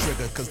fucking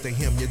trigger, cause to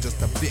him you're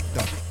just a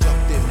victim.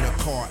 Jumped in the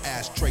car,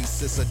 ashtray,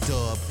 sis a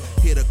dub.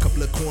 Hit a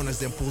couple of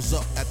corners and pulls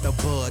up at the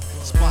bud.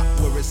 Spot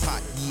where it's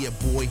hot, yeah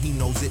boy, he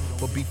knows it.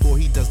 But before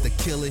he does the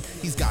killing,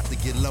 he's got to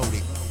get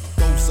loaded.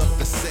 Throws up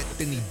the set,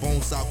 then he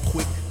bones out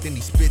quick. Then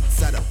he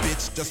spits at a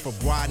bitch just for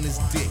riding his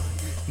dick.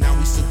 Now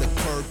he's to the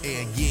curb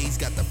and yeah, he's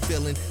got the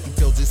feeling. He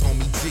tells his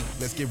homie G,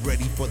 let's get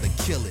ready for the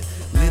killing.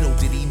 Little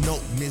did he know,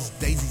 Miss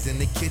Daisy's in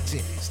the kitchen,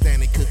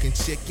 standing cooking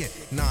chicken.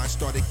 Nine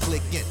started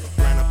clicking,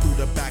 ran up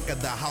through the back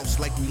of the house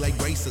like relay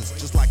racers.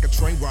 Just like a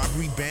train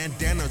robbery,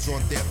 bandanas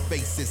on their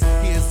faces.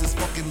 Here's this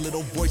fucking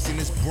little voice in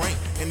his brain,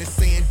 and it's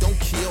saying don't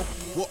kill,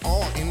 we're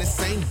all in the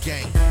same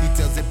gang. He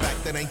tells it back,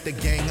 that ain't the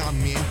gang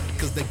I'm in,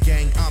 cause the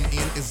gang I'm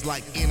in is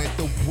like in at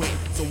the wing.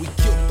 So we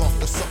killed off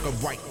the sucker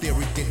right there,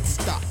 it didn't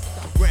stop.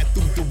 Ran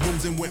through the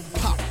rooms and went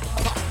pop,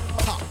 pop,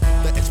 pop.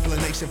 The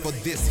explanation for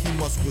this he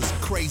must was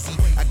crazy.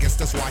 I guess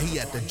that's why he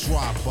had to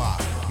drive by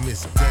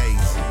Miss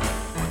Daisy.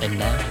 And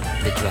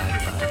now, the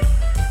drive-by.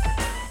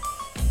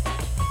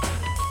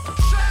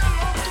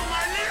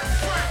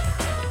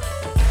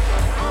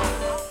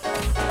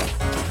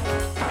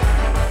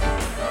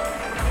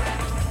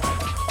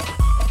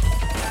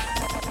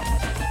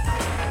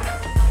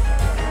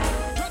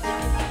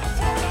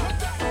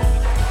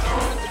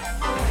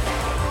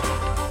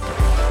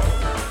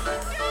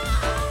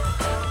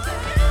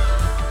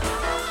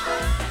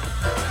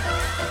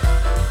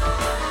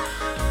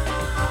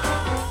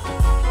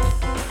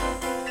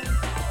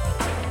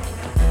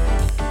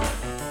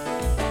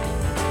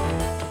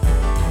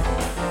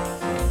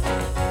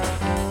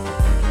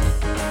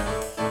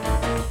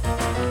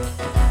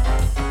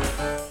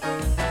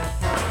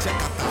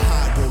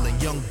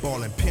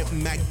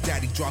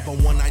 Drop on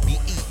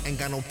 190E, ain't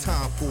got no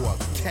time for a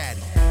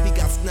caddy. He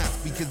got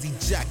snapped because he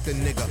jacked a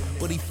nigga,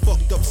 but he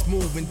fucked up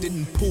smooth and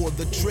didn't pull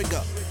the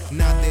trigger.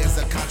 Now there's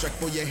a contract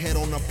for your head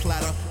on a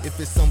platter. If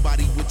it's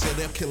somebody with you,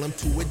 they'll kill him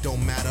too, it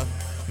don't matter.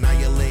 Now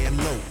you're laying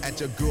low at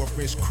your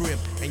girlfriend's crib,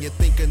 and you're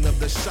thinking of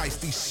the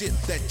shiesty shit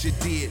that you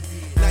did.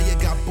 Now you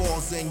got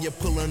balls and you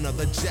pull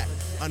another jack,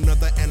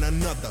 another and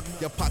another,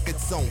 your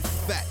pocket's on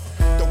fat.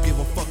 Don't give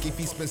a fuck if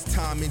he spends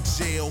time in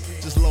jail.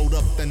 Just load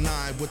up the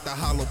 9 with the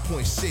hollow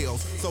point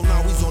shells. So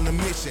now he's on a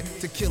mission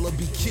to kill or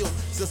be killed.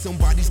 So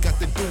somebody's got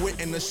to do it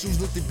and the shoes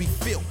need to be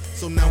filled.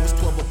 So now it's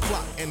 12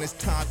 o'clock and it's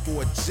time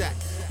for a jack.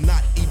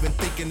 Not even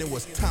thinking it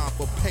was time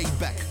for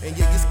payback. And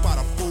yeah, you spot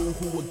a fool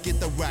who will get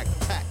the rack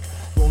pack.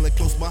 Rolling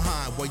close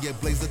behind while you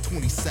blaze a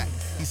 20 sack.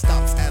 He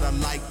stops at a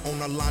light on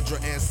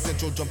Alondra and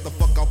Central. Jump the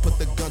fuck out, put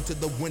the gun to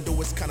the window,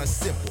 it's kinda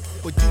simple.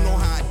 But you know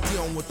how I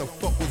deal on what the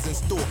fuck was in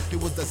store.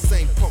 It was the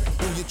same punk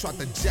who you tried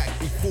to jack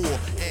before.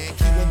 And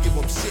he won't give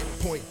up shit,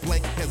 point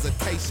blank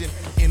hesitation.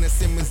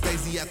 Innocent Miss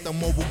Daisy at the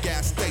mobile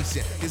gas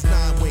station. His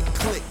 9 went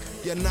click,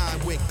 your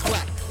 9 went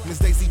clack. Miss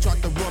Daisy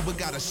tried to run but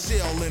got a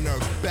shell in her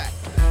back.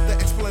 The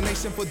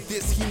explanation for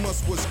this he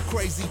must was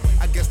crazy.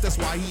 I guess that's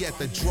why he had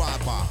to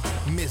drive by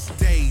Miss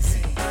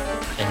Daisy.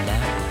 And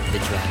now, the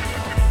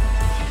drive-by.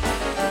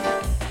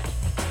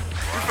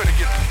 We finna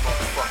get this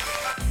motherfucker.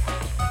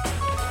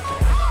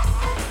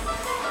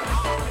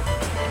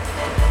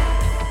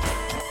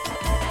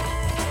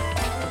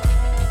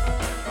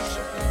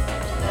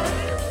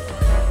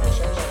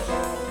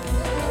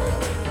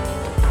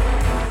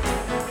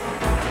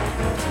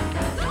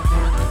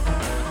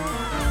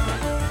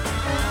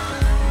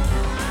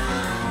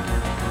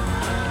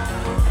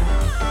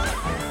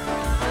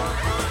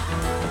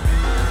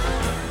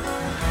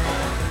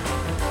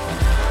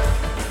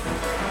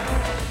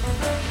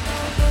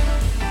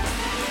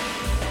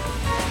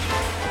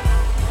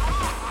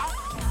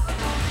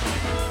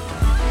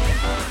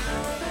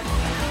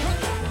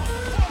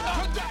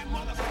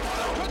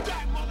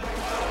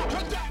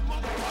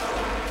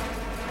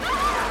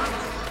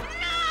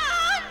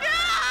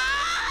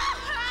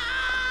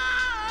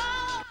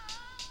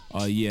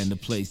 Oh yeah, and the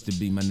place to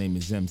be, my name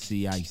is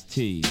MC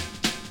Ice-T.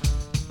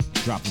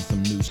 Dropping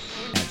some new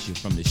at you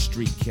from the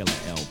Street Killer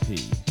LP.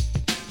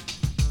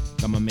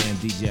 Got my man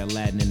DJ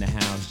Aladdin in the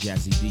house,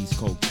 Jazzy D's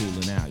cold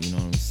cooling out, you know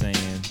what I'm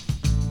saying?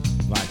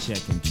 Vibe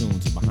checking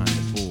tunes are behind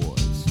the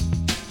boards.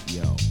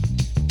 Yo,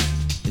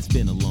 it's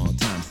been a long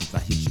time since I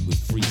hit you with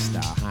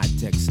freestyle,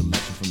 high-tech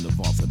selection from the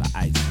vaults of the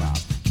ice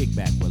files. Kick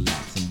back,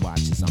 relax, and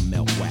watch as I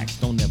melt wax.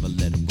 Don't ever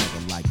let a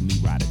brother like me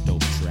ride a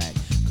dope track,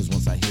 cause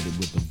once I hit it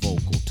with the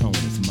vocal tone,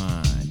 it's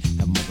mine.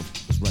 Have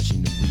motherfuckers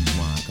rushing to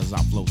rewind, cause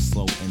I flow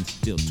slow and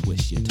still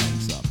twist your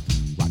tongues up.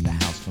 Rock the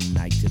house from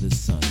night till the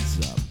sun's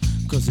up.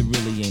 Cause it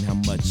really ain't how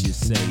much you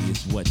say,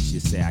 it's what you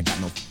say. I got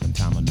no fucking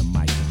time on the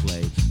mic to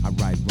play. I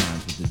write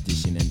rhymes with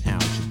addition and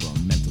algebra,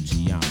 mental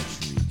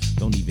geometry.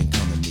 Don't even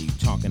come at me,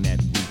 talking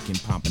that weak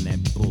and popping that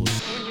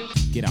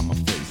bullshit. Get out my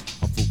face,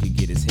 a fool could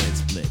get his head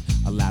split.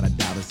 A lot of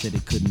doubters said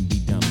it couldn't be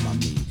done by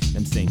me.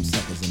 Them same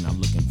suckers are now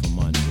looking from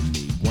under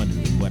me.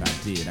 wondering what I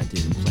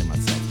didn't play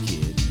myself,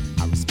 kid.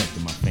 I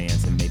respected my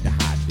fans and made the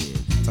high bid.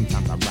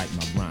 Sometimes I write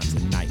my rhymes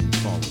at night and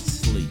fall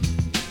asleep.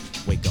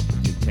 Wake up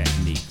with new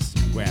techniques,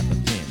 grab a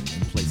pen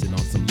and place it on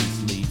some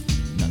loose leaf.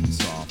 Nothing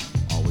soft,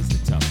 always the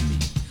tough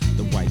meat.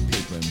 The white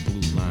paper and blue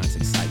lines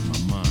excite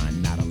my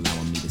mind, not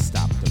allowing me to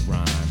stop the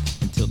rhyme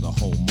until the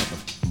whole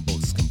motherfucking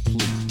boat is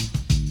complete.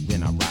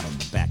 Then I write on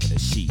the back of the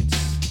sheets.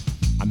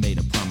 I made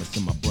a promise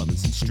to my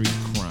brothers in street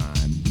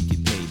crime. We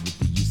get paid with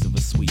the use of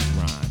a sweet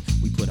rhyme.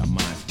 We put our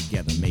minds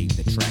together, made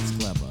the tracks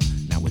clever.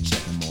 Now we're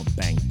checking more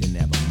bank than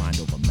ever, mind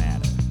over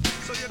matter.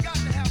 So you got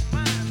to have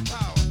mind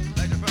power,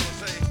 like the fellas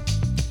say.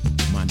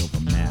 Mind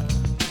over matter.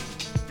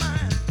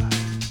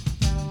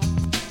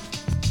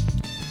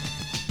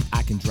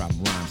 I can drop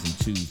rhymes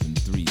in 2s and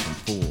 3s and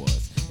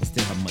 4s and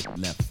still have much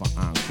left for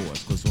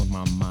encores. Cause when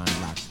my mind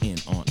locks in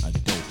on a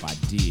dope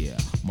idea,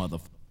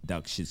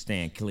 duck should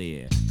stand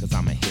clear. Cause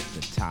I'ma hit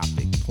the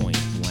topic point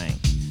blank.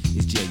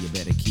 It's jail, you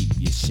better keep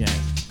your shank.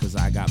 Cause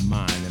I got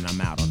mine and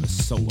I'm out on the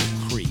solo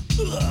creep.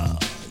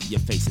 Ugh, your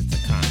face is the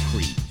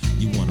concrete.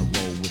 You wanna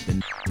roll with the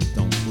that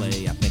don't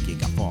play? I think you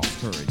got false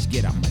courage.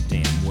 Get out my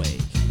damn way.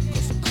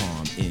 Cause the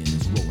calm inn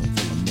is rolling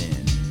full of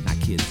men. Not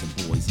kids or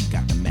boys, he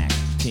got the Mac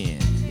 10.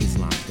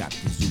 Islam got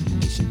the Zulu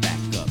Nation back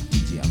up.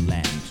 DJ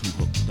Aladdin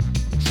who hooked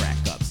the track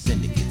up.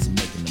 Syndicates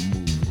making the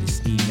move with the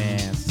ski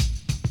mask.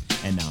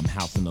 And now I'm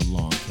housing the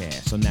long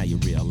cash. So now you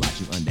realize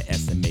you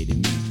underestimated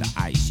me, the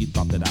ice. You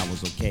thought that I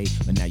was okay,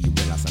 but now you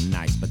realize I'm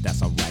nice. But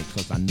that's alright,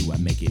 cause I knew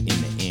I'd make it in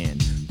the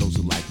end. Those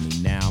who like me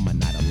now might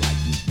not have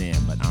liked me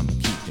then. But I'ma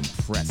keep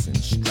impressing,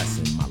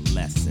 stressing my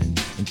lesson,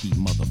 and keep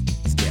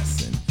motherfuckers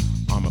guessing.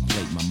 Armor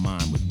plate my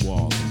mind with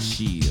walls and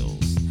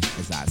shields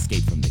as I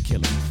escape from the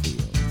killing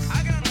fields.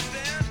 I can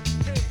understand.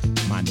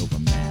 Hey, mind over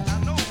matter.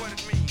 I know what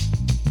it means.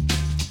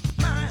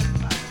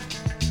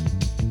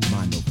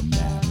 Mind over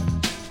matter.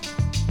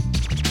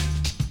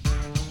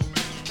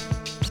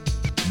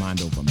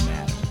 Mind over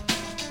matter.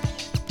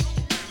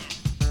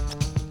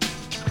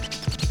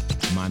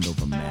 Mind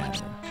over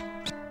matter.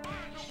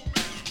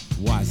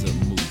 Wiser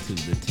move to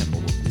the tempo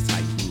of this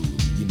hype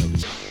groove. You know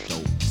the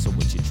dope, so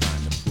what you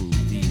trying to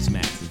prove? These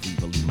maxes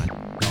evilly, my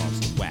dogs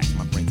to wax.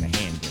 My brain's a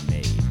hand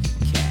grenade.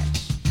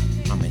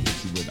 Catch. I'ma hit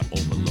you with an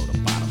overload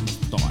of bottomless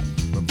thought.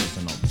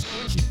 Reversing all the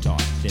shit you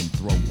taught. Then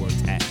throw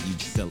words at you,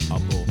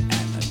 syllable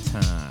at a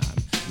time.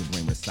 Your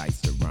brain recites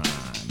the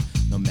rhyme.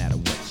 No matter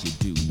what you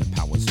do, the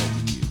power's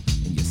over you.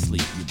 In your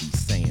sleep, you'll be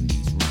saying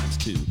these rhymes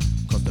too.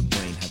 Cause the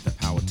brain has the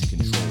power to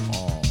control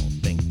all.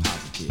 Think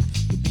positive,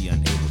 you'll be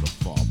unable to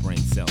fall. Brain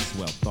cells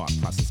swell, thought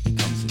process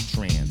becomes a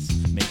trance.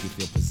 Make you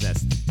feel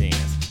possessed to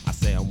dance. I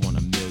say I want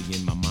 $1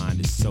 million, my mind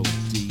is so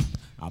deep.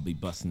 I'll be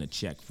busting a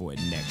check for it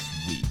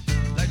next week.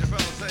 Like the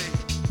fellas say.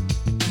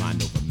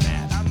 Mind over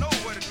matter. I know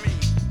what it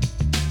means.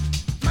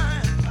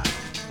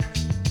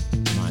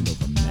 Mind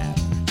over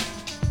matter.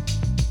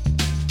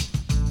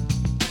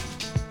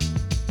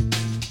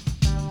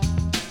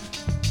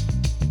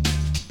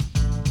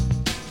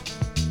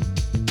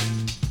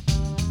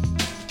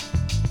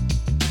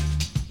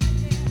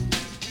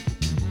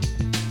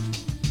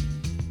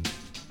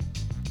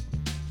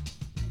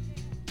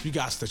 You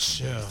got to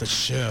chill, the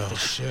chill, the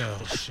chill,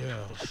 the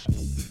chill.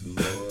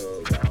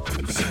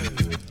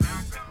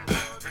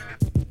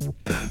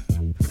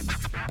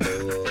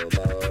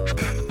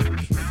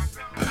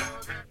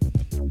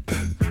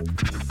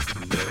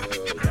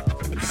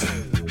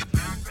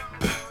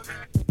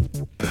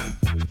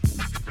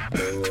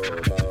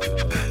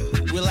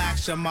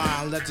 Relax your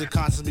mind, let your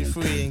conscience be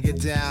free and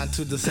get down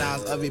to the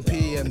sounds of your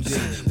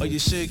PMD. But you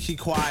should keep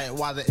quiet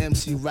while the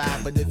MC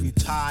rap. But if you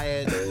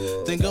tired,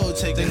 then go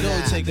take a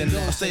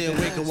nap. Stay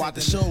awake and watch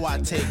the show I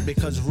take.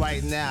 Because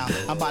right now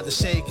I'm about to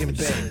shake and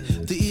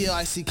bake. The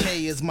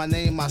EICK is my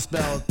name I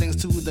spell. Thanks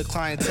to the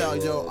clientele,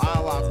 yo,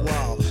 I rock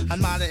well. I'm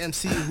not an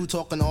MC who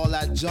talking all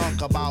that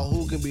junk about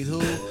who can beat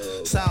who.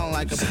 Sound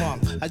like a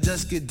punk. I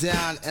just get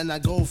down and I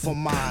go for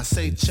mine.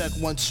 Say check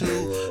 1,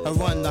 2 and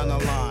run down the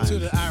line. To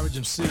the average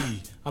MC,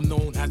 I'm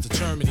known as the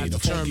Terminator,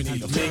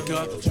 the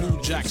maker,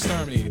 New Jack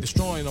Exterminator,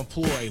 destroying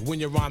employ. When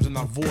your rhymes are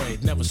not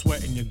void, never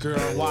sweating your girl.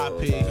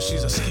 YP, cause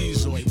she's a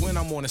schizoid. When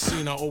I'm on the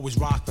scene, I always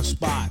rock the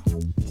spot.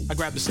 I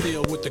grab the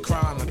steel with the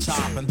crown on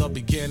top. In the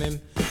beginning,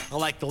 I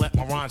like to let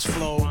my rhymes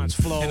flow.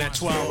 And at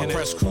 12, I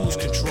press cruise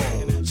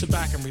control. Sit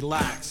back and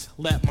relax,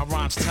 let my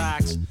rhymes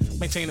tax.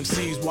 Maintain them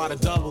C's while the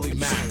doubly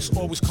max.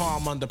 Always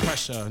calm under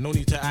pressure, no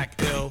need to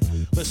act ill.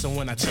 Listen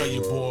when I tell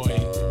you, boy,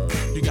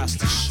 you got to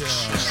chill.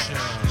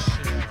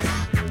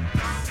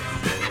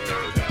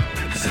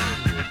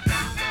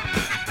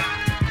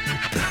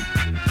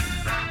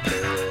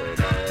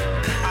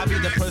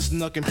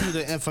 Personal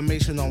computer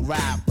information on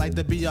rap. Like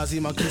the BRZ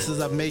Marquesas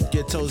that make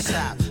your toes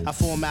tap. I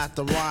format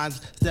the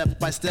rhymes step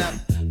by step.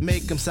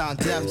 Make them sound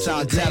deaf,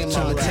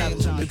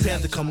 prepare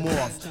to come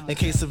off in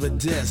case of a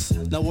diss.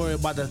 Don't worry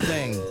about the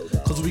thing,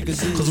 Cause we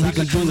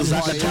can do this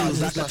like a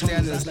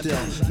standing still.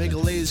 Make a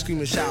lady scream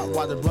and shout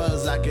while the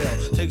brothers act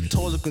ill. Take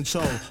total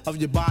control of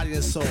your body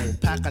and soul.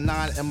 Pack a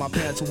 9 in my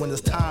pants when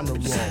it's time to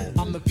roll.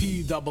 I'm the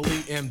P-E-E-M-D-E-E.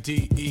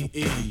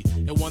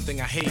 And one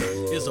thing I hate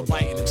is a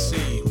biting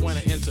MC. When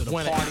I enter the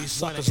party,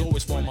 suckers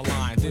always form a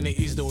line. Then they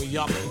ease the way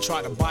up and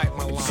try to bite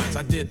my lines.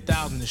 I did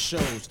thousands of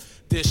shows,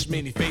 dish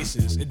many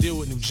faces, and deal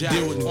with New Jack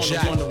on a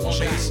one-on-one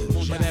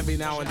basis. But every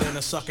now and then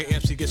a sucker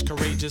MC gets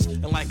courageous,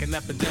 and like an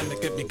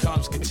epidemic it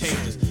becomes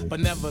contagious. But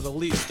never the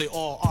least, they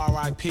all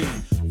R.I.P.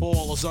 For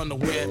all those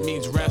unaware, it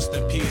means rest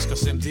in peace,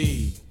 cause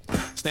MD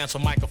stands for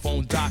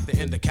microphone doctor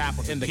in the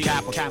capital D's,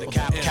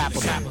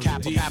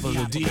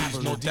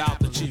 no doubt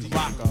the G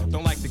rocker.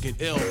 Don't like to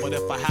get ill, but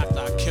if I have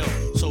to, I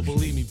kill. So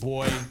believe me,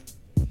 boy,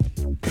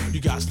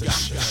 you got to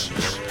shit.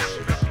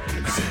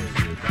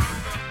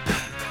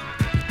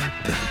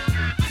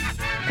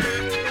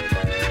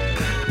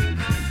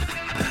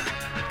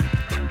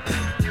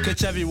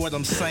 Catch every word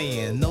I'm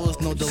saying, no it's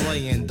no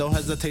delaying. Don't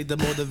hesitate to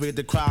motivate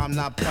the crowd, I'm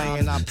not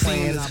playing,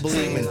 it's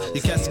believing.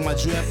 You catch my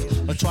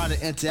drift, or try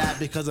to interact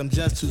because I'm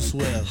just too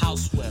swift. How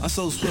swift? I'm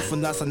so swift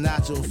and that's a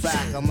natural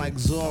fact. I'm like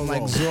Zorro,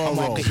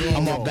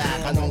 I'm on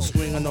back. I don't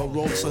swing on no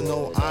ropes or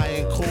no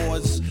iron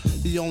cords.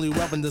 The only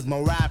weapon is my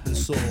rapping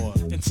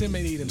sword.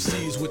 Intimidate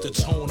MCs with the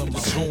tone of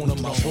my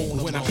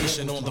when I'm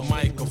fishing on the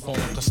microphone,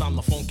 cause I'm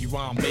the funky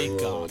rhyme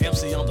maker,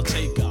 MC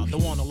Undertaker, the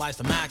one who likes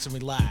to max and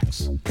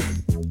relax.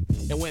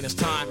 And when it's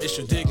time, it's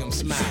your dig 'em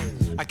smack.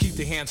 I keep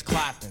the hands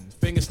clapping,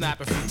 fingers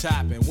snapping, feet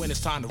tapping. When it's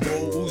time to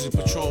roll, Uzi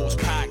Patrol's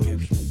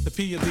packing. The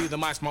P&D, the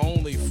mic's my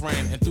only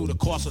friend. And through the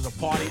course of the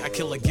party, I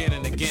kill again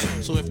and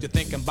again. So if you're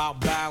thinking about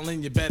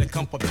battling, you better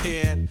come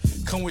prepared.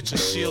 Come with your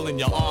shield and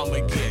your arm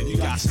again. You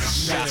got some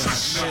shit.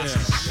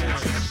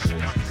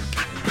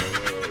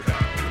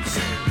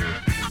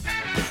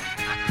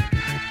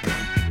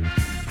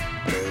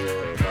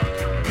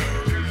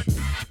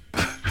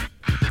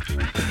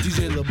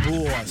 DJ La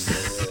Boss,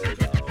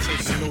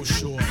 taking no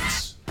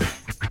shorts.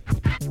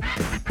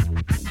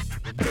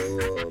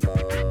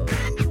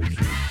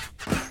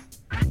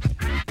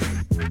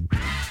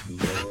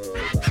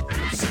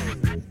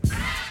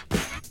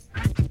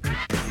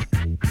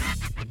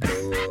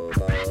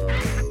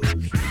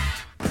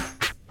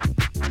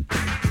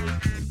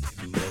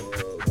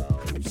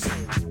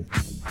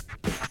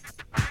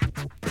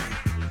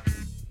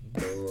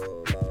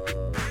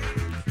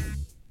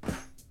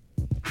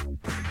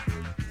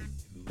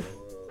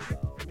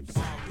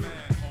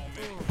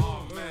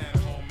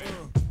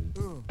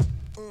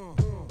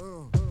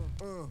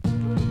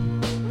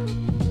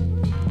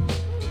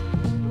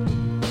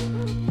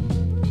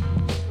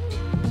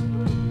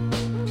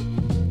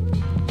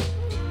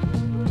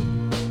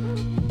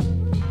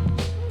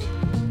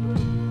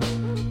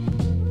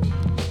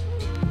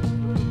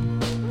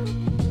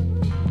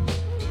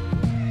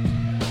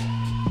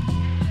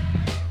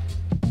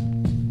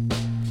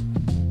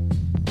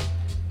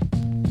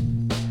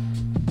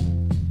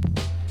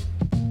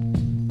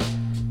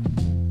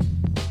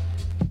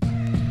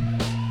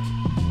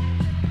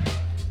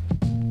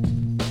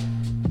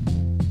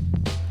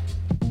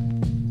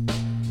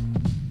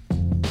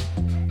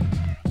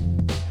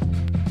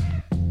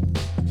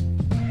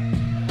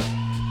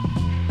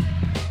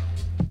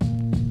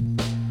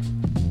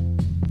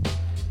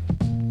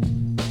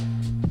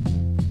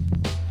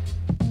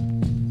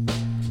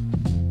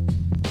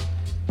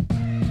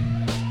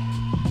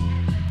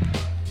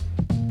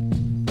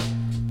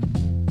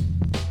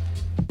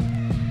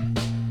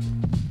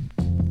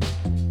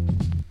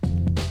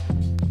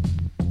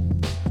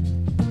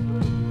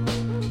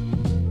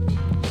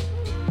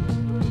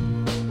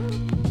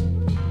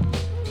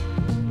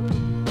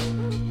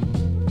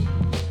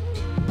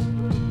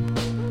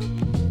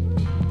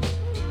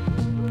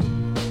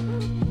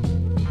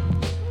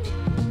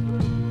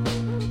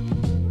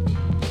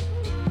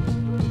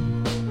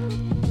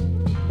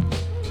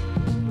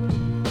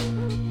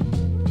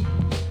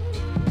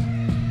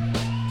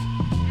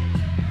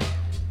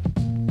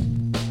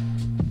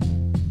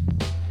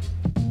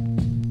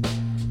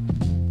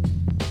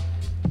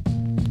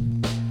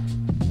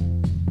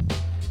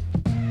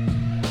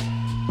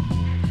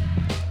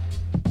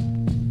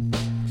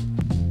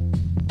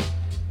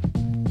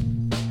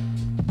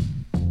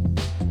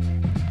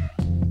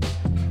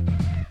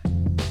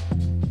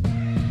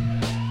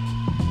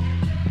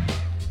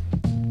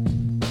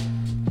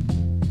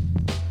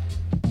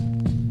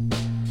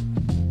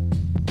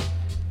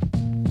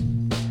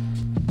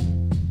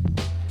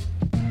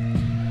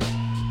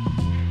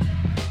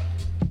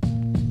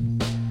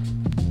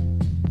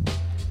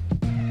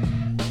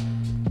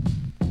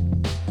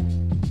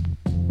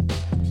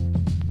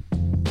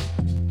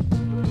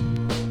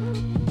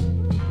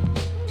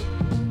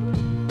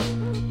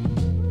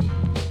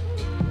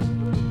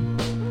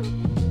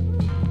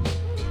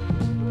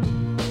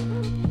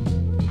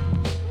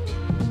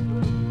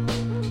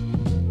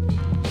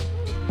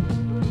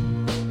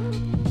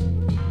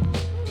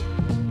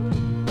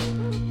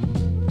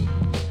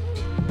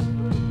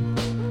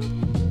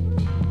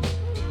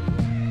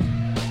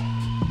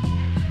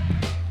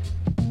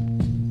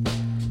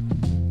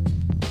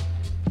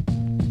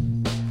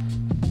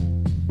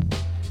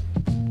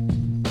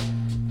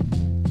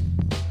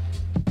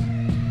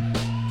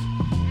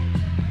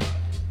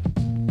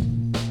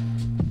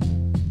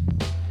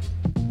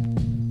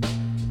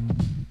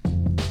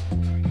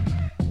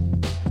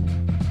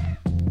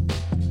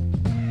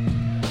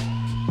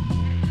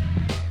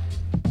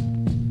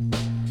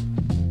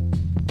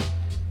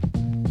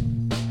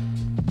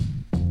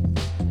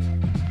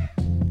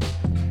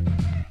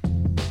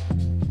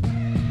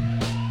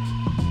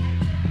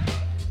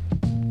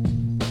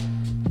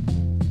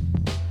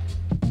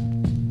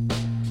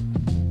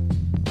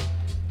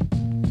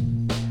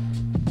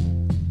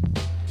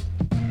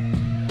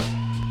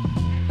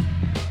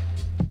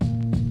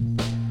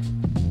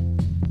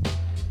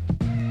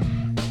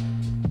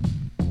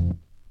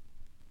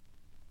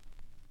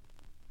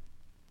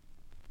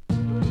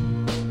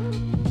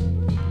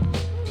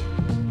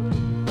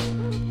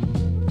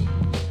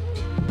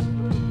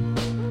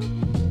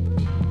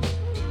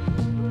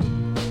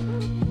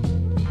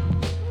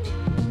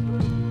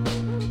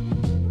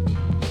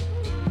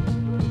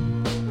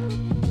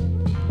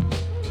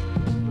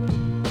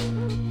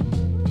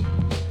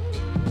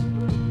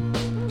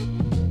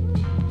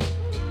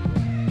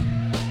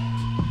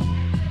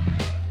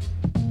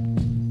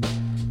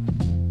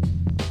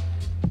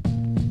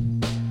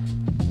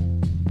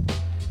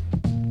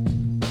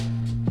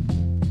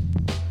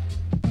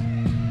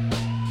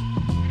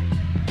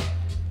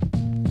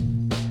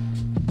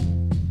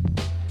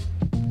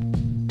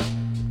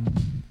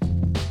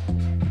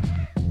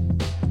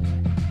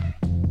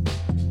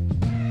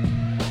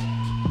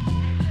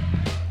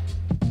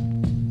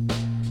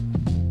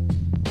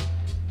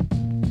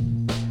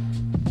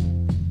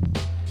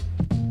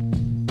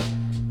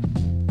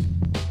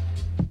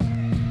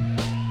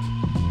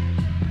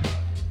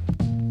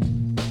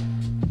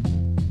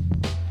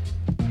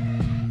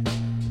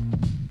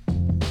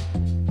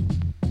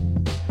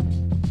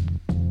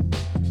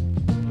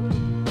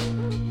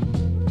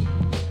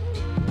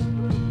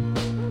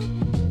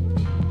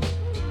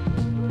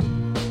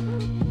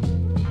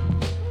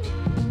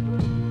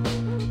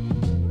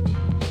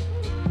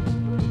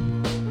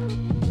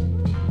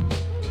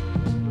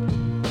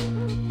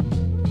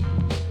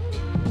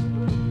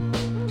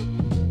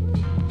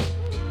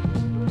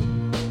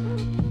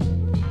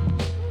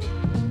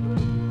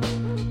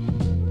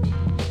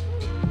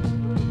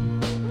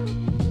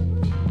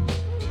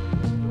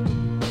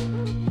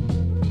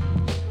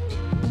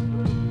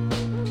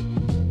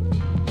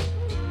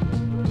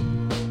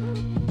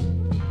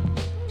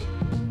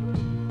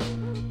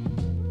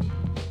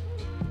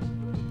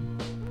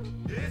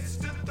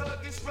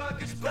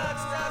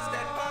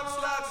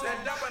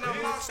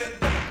 rocks that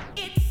bump.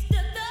 It's the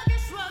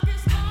thuggish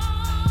rugged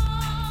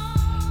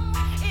bone.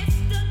 It's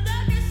the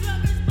thuggish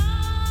rugged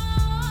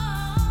bone.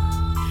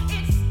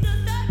 It's the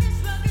thuggish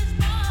rugged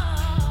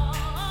bone.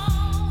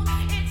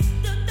 It's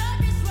the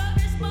thuggish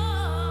rugged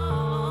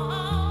bone.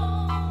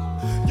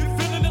 You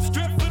feeling the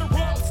strip for the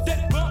rocks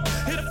that bump.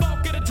 Hit a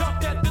funk and a jump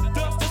that the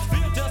dust just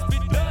feel just be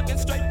thuggin'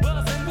 straight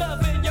buzzing,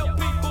 loving your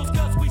peoples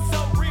 'cause we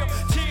so real.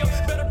 Chill,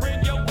 better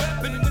bring your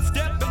weapon and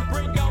step and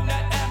bring on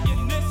that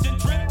ammunition.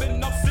 Tripping,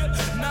 no sip,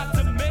 not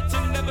to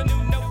mention never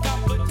knew no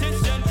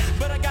competition.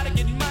 But I gotta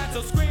get mine,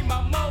 so scream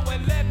out more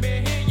and let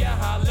me hear ya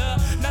holler.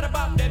 Not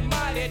about that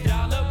mighty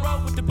dollar, roll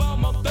with the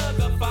bum, more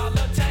thugger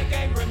follow. Tank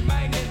ain't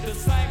remaining the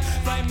same,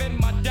 flaming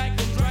my dank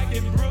and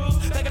drinking brews.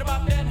 Thinking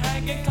about that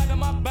hanging, clapping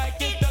my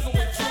back and thugging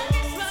with truth.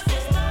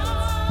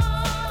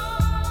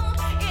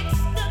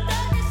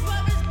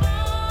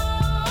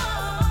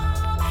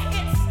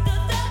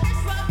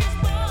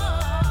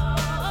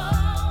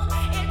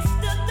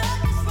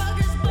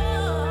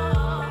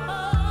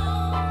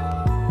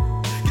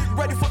 Get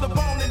ready for the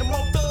bone and the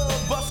more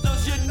thug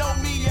busters. You know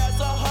me as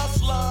a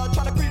hustler.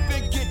 Try to creep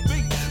and get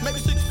beat, maybe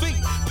 6 feet.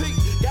 Pete,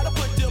 gotta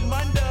put them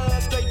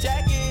under. Straight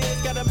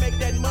jackets, gotta make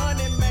that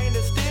money, man.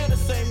 It's still the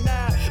same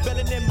now.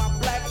 Better than my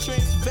black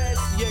trench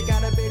vest. You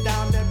gotta be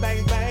down there,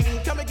 bang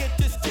bang. Come and get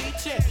this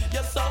teaching.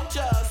 Your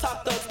soldiers,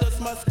 hot thugs, this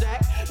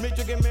mustache. Me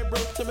drinking me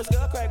brew to my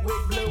skull crack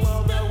with blue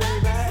all the way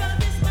back.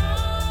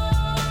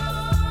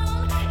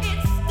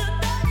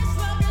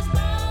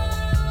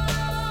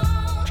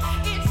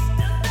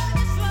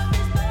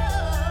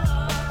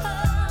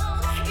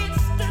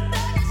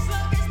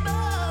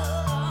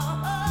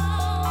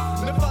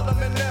 Now follow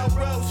me now,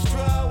 roll,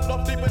 stroll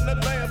off deep in the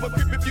land, but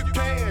creep if you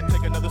can.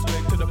 Take another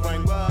swing to the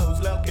brain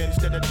rolls, lurking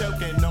instead of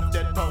choking off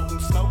that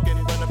potent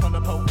smoking, running from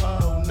the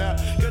po-po. Now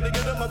gotta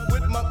get 'em up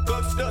with my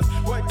busters,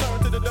 right turn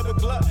to the double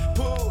blood,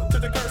 pull to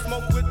the curse,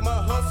 smoke with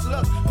my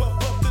hustlers,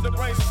 pump up to the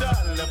brain shot,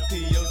 left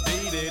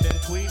POD'd it and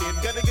tweeted.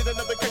 Gotta get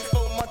another case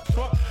for my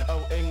trunk.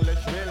 Oh, English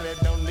really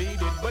don't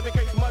need it, but in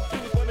case my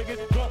dudes wanna get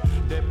drunk,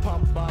 that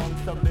pump on,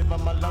 so live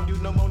on my lung, you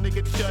know won't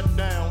get shut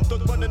down.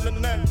 Thugs running the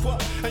night,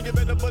 and you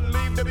better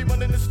believe they be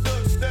running this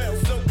thug style.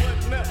 So what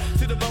now?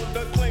 See the road,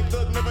 the clean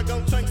thug never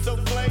gon' change, so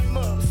flame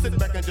up. Sit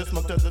back and just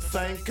smoke to the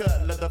same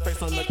cut. Let the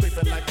face on the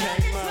creepin' like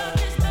came up.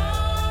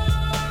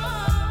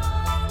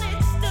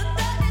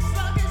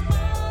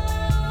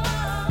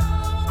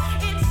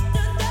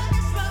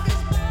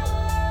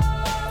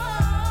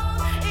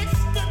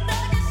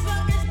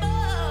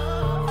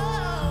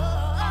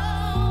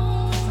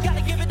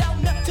 Gotta give it out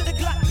up to the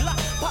Glock, Glock.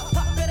 Pop,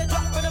 pop, better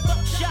drop for the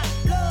buckshot.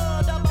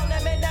 Blood up on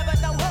them, ain't never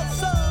no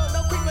hustle.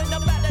 No creeping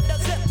up out of the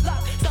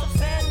ziplock. So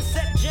send,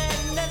 set,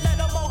 gen, and let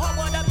them all hug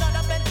what I'm not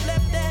up and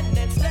flipped in.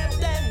 And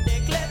slipped in, they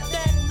clipped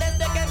in. Let's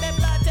take a me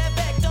blood, take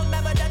back. Don't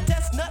remember the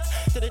test nuts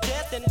to the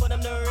chest and put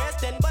them to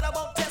rest. And but I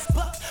won't test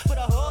bucks. Put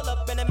a hole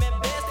up in them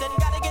and best. And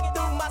gotta get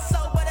through my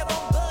soul, but it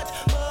won't budge.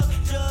 Mug,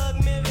 jug,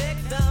 me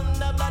victim.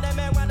 The blood in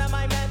me running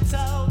my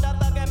mental. The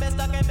thug and me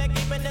stuck in me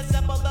keeping it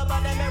simple. The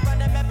blood in me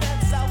running me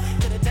pencil.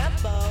 To the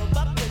tempo,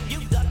 buck with you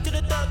duck to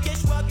the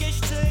thuggish, ruggish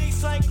T.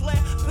 St.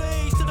 Clair,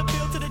 peace to the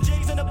field, to the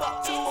G's and the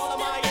buck to all of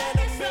my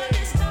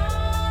enemies.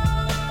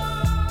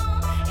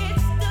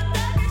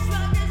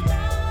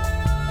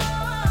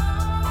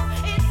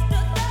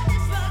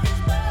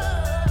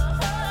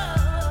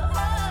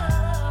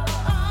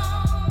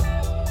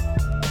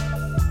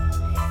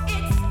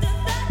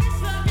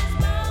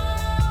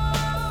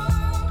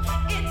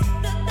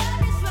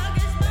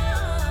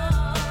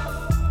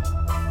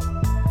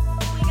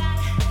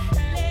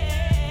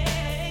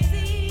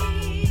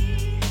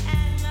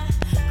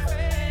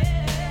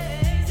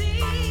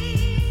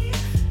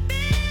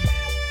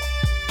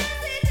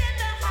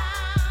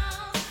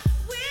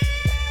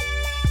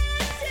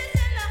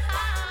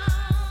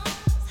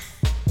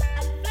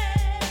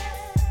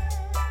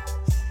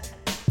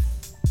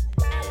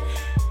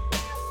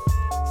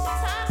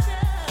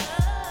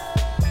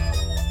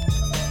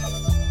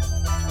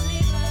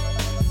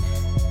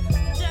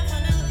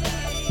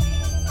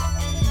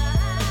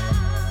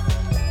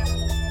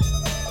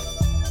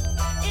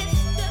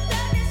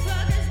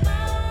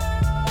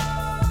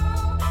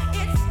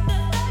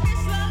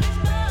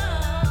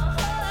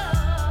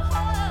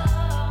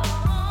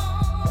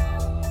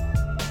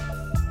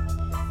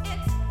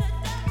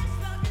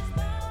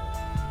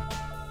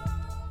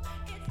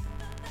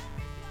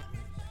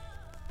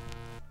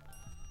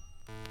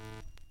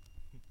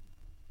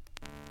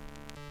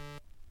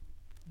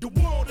 The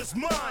world is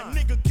mine,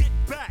 nigga, get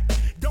back.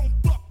 Don't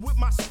fuck with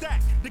my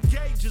stack, the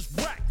gauge is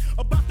whack.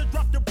 About to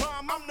drop the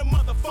bomb, I'm the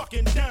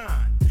motherfucking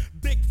dime.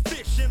 Big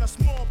fish in a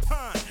small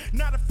pond.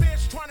 Not a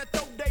fish trying to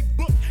throw they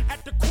book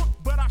at the crook,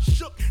 but I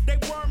shook. They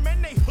worm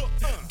and they hook.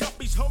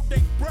 Guppies hold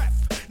they breath.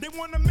 They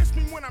wanna miss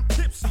me when I'm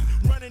tipsy.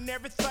 Running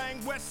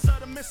everything west of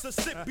the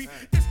Mississippi.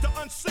 It's the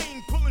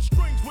unseen, pulling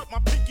strings with my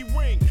pinky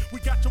ring. We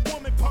got your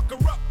woman pucker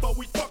up, but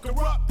we fuck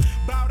her up.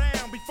 Bow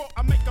down before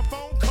I make a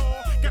phone call.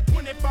 Got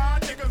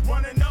 25 niggas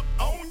running up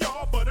on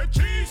y'all for the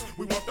cheese.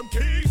 We want them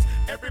keys.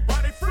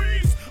 Everybody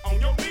freeze on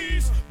your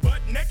knees,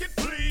 butt naked,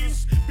 please.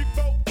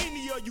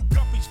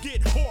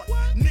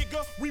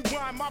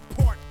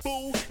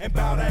 fool, and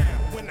bow down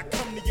when I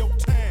come to your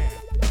town.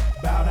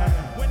 Bow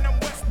down when I'm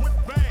westward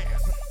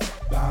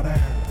bound. Bow down.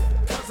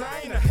 Cause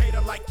I ain't a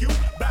hater like you.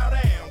 Bow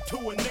down to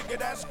a nigga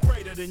that's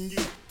greater than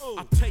you.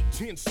 I take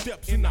 10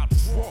 steps and I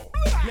draw.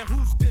 Now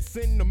who's this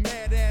in the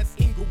mad ass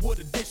Inglewood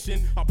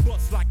edition? I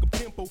bust like a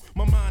pimple,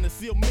 my mind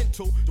is ill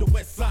mental. The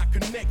west side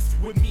connects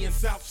with me in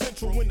South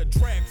Central. When the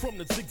drag from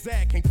the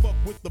zigzag can't fuck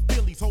with the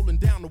Phillies, holding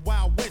down the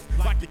Wild West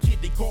like the kid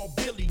they call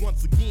Billy.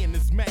 Once again,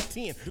 it's Mac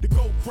 10, the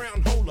gold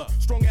crown holder,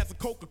 strong as a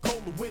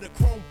Coca-Cola with a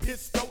chrome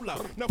pistola.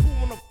 Now who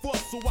wanna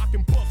fuss so I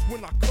can bust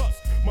when I cuss?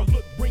 My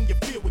look bring you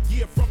feel a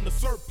year from the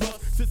surplus.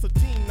 Since a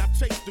teen, I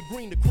chased the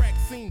green, the crack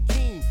scene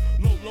keen.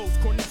 Lolos,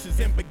 corniches,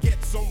 and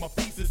baguettes on my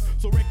pieces.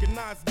 So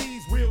recognize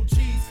these real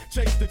G's.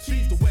 Chase the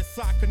cheese, the West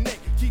Side Connect.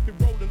 Keep it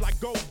rolling like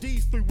gold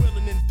D's. Three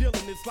wheeling and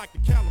dealing, it's like the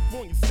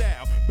California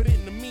style. But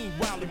in the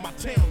meanwhile, in my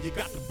town, you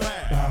got to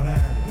bow. Bow down.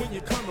 When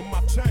you come to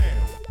my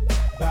town.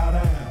 Bow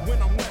down.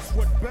 When I'm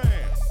westward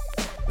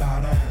bound.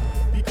 Bow down.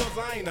 Because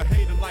I ain't a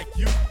hater like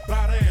you.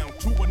 Bow down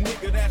to a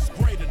nigga that's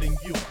greater than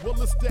you. Well,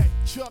 it's that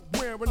Chuck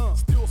wearing,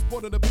 still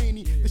sporting a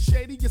beanie. The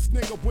shadiest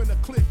nigga when a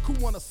click who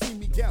wanna see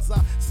me as I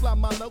slide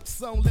my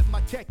notes on, let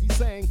my khakis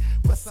hang.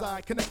 West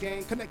side, connect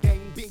gang,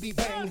 bing, bing,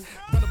 bang.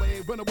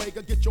 Run away,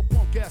 go get your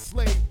punk ass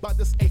slayed by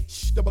this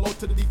H, double O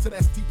to the D to the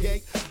STA.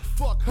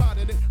 Fuck hot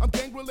in it, I'm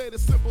gang related,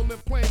 simple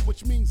and plain,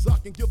 which means I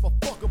can give a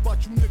fuck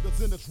about you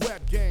niggas in this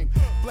rap game.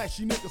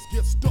 Flashy niggas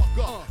get stuck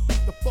up,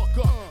 beat the fuck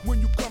up. When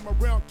you come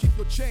around, keep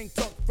your chain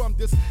tucked from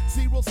this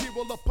 00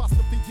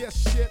 apostrophe, yes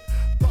shit.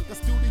 Fuck a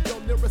studio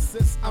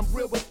lyricist, I'm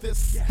real with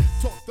this.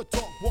 Talk the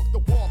talk, walk the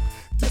walk.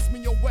 Diss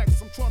me your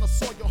wax, I'm trying to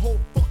saw your whole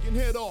fucking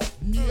head off.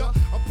 Yeah,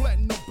 I'm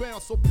platinum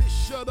bound, so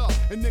bitch shut up.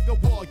 And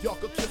nigga, wall, y'all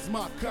could kiss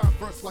my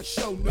converse like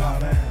show now.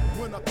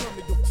 When I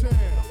come to your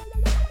town,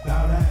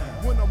 bow down.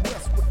 When I'm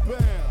westward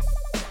bound,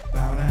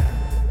 bow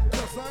down.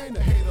 Cause I ain't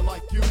a hater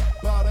like you.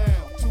 Bow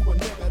down to a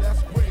nigga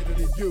that's greater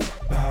than you.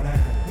 Bow down.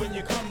 When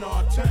you come to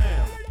our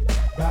town.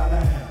 Bow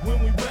down.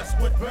 When we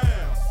westward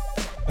bound.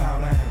 Bow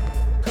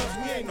down. Cause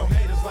we ain't no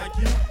haters like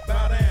you.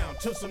 Bow down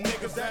to some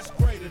niggas that's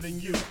greater than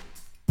you.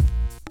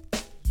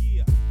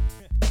 Yeah.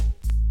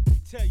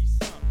 Tell you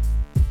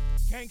something.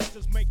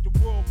 Gangsters make the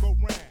world go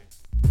round.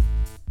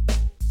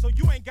 So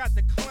you ain't got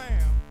the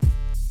clown.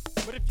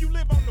 But if you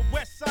live on the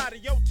west side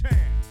of your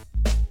town,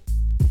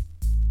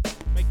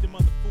 make them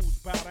other fools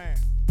bow down.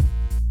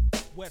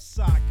 West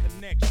side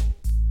connection.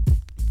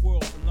 The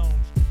world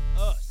belongs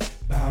to us.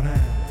 Bow down.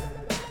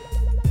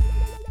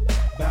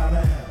 Bow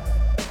down.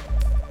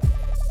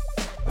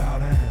 Bow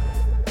down.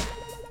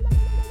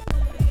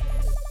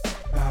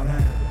 Bow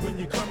down. When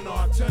you come to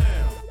our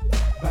town.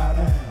 Bow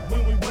down.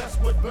 When we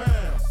westward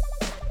bound.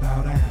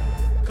 Bow down.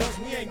 Cause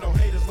we ain't no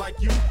haters like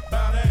you.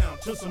 Bow down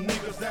to some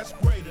niggas that's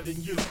greater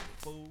than you.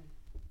 Fool.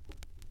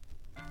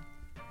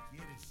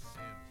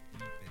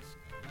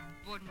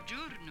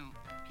 Buongiorno,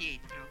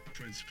 Pietro.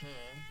 Transform.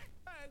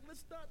 Hey, let's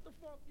start the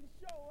fucking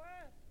show,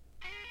 eh?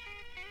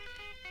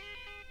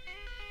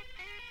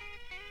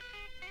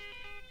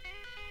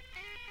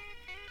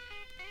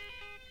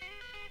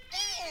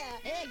 Yeah!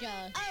 There you go.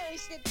 Oh,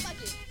 shit,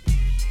 fuck it.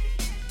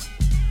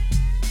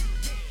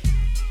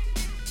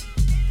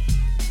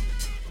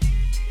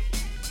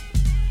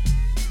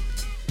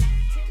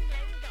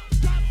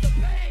 Drop the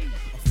bass!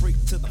 A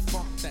freak to the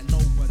funk that no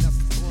one else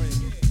can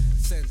bring.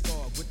 Send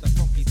dog with the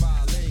funky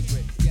violin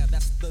grip. Yeah,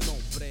 that's the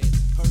nombre.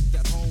 Heard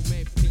that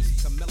homemade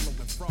piece, Camelo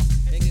and Frost.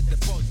 And get the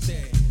boat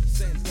there.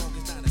 Send dog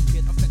is not a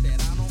kid, I'm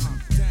veterano, I'm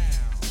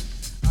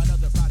down.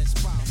 Another body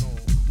spinal.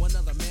 One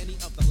of the many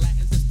of the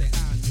Latins, it's the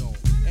año.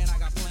 And I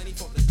got plenty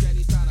for the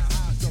Jenny's trying to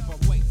hide your but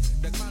wait.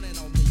 They're clowning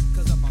on me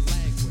cause of my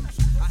language.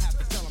 I have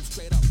to tell them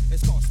straight up,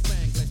 it's called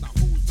Spanglish. Now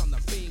who's on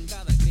the bingo,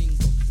 the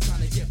gringo,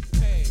 trying to get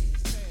paid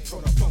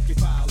for the funky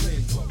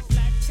violin.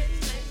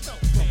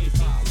 Funky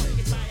violin.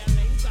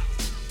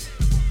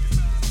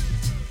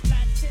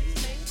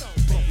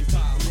 Funky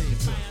violin.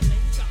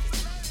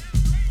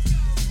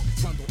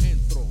 Cuando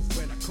entro,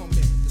 when I come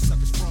in, the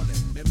suckers running.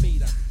 Me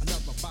mira,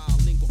 another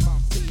bilingual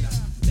vampira.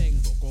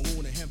 Vengo con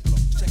un ejemplo,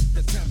 check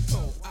the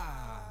tempo.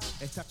 Ah,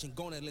 está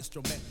chingón el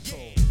instrumento.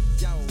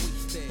 Ya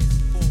oíste,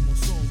 como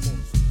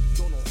somos.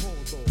 Yo no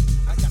jodo,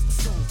 I got the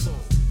soul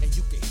and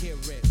you can hear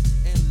it.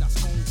 En las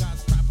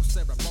congas, rap a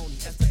ceremony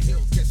as the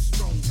hill gets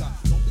stronger.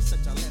 Don't be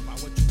such a lema,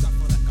 what you got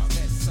for la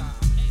cabeza.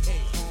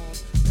 Hey,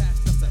 pass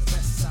the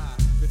cerveza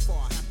before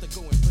I have to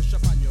go and push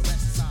up on your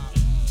rest side.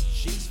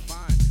 She's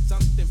fine,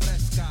 something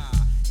fresca.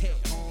 Hey,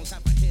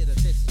 have a hit of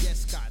this,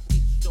 yes,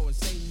 gatito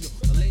enseño,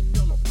 el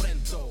leño lo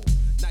prendo.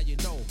 Now you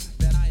know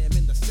that I am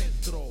in the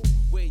centro,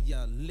 where you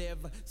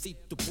live, si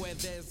tú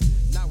puedes.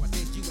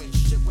 Nowadays you ain't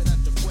shit without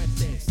your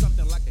cuete.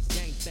 Something like a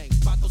gang thing,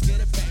 patos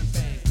get it bang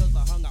bang. Cause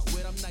I hung out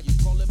with them, now you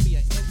calling me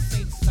an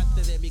insane.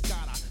 Salte de mi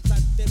cara,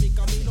 salte mi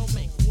camino,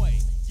 make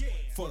way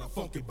for the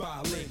funky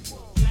violin.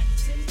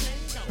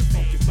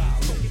 Funky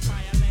violin.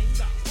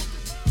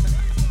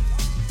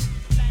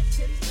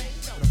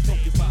 The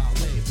funky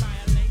violin.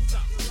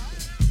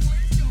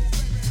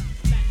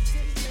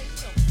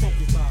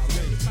 Funky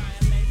violin.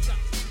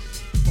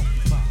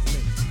 Funky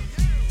violin.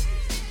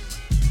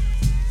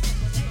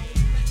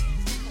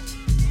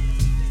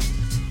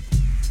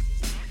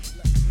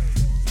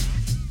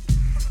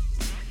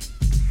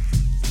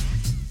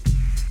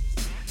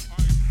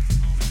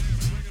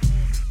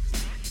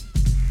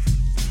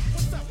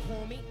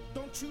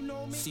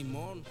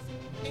 Simon.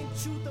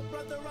 Ain't you the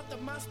brother of the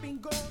Mas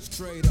Bingo?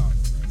 Straight up,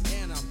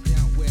 and I'm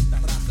down with the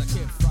raza.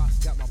 Kid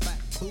Frost got my back,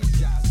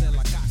 pujas de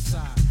la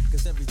casa.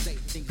 Cause every day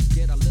things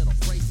get a little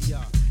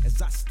crazier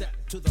as I step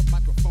to the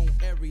microphone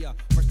area.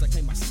 First I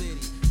came my city,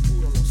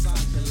 puro Los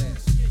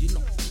Angeles. You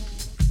know,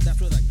 that's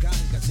where the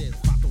gangas is,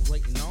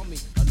 operating on me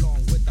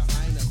along with the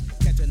hyenas.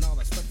 Catching all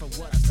the stuff for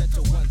what I said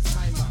to one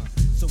timer.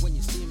 So when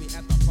you see me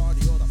at the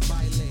party or the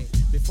baile,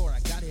 before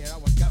I got here I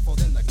was gaffled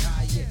in the calle.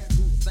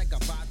 Who's like a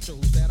bacho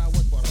who said I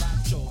was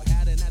borracho?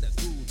 Had an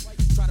attitude,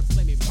 try to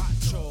play me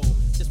macho.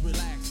 Just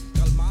relax,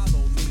 calmado,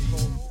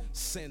 mijo.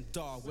 Send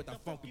dog with a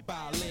funky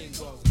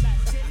bilingual.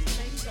 Latin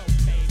lingo,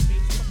 baby,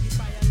 funky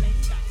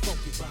bilingo.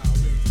 Funky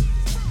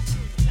bilingual.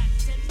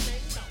 Latin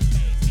lingo,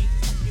 baby,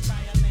 funky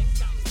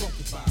bilingo.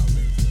 Funky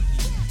bilingual.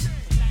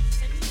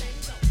 Latin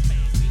lingo,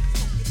 baby,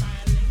 funky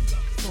bilingo.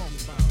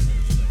 Funky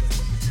bilingual.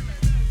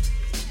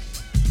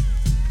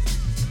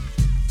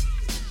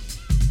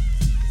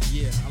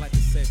 Yeah, I like to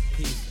say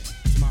peace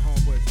to my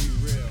homeboy Be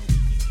Real,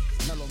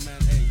 Mellow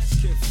Man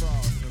Ace, Kid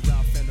Frost, and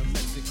Ralph and the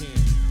Mexican.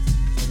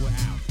 And we're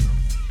out.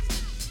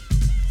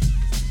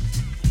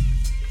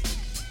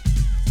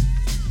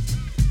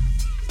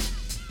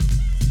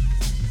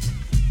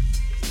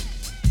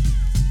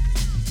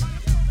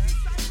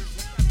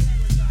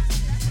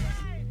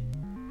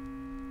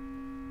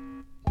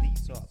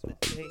 These are the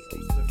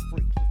tales, the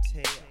freaky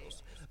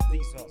tales.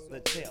 These are the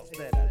tales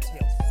that I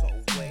tell so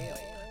well.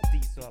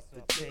 These are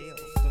the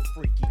tales, the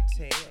freaky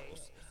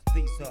tales.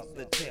 These are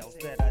the tales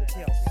that I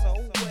tell so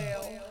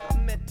well. I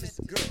met this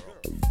girl,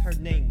 her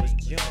name was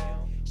Joan.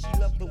 She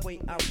loved the way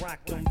I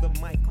rocked on the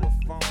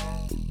microphone.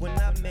 When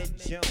I met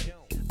Joan,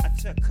 I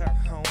took her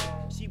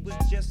home. She was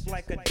just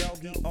like a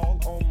doggy all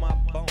on my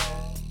bone.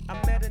 I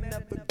met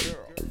another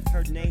girl,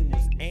 her name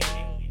was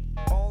Annie.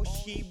 All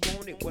she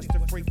wanted was to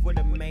freak with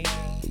a man.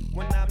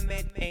 When I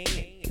met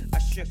Annie, I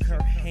shook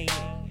her hand.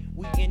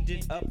 We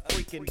ended up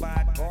freaking by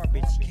a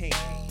garbage can.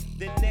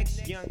 The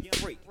next young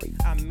freak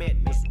I met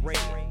was Ray.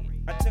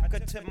 I took her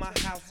to my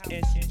house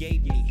and she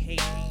gave me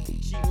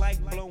head. She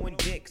liked blowing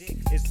dicks,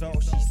 it's all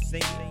she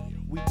said.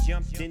 We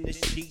jumped in the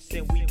sheets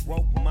and we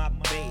broke my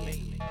bed.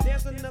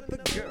 There's another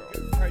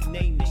girl, her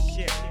name is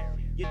Sherry.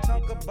 You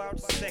talk about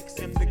sex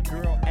and the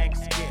girl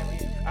acts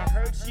scary. I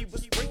heard she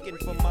was freaking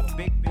for my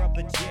big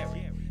brother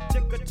Jerry.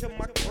 Took her to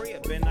my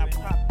crib and I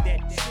popped that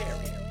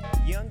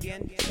cherry. Young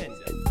and tender,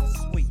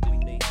 sweet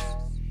niece.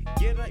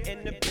 Get her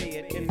in the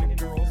bed in the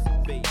girl's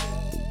face.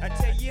 I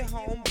tell you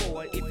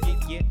homeboy, if you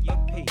get a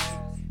piece,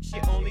 she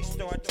only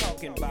start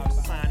talking about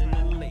signing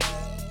a lease.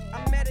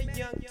 I met a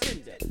young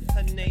tender,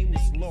 her name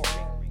was Lori.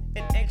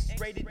 An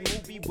X-rated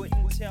movie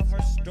wouldn't tell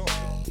her story.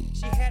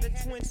 She had a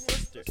twin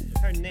sister,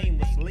 her name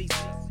was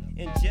Lisa.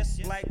 And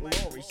just like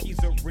Lori,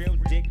 she's a real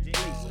dick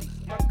pleaser.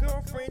 My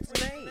girlfriend's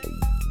name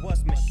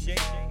was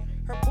Michelle.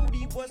 Her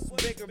booty was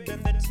bigger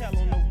than the tail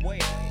on the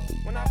whale.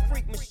 When I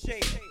freaked Michelle,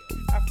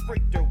 I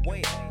freaked her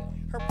well.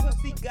 Her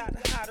pussy got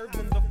hotter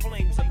than the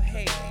flames of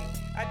hell.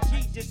 I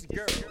G'd this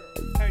girl,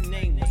 her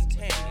name was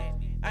Tammy.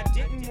 I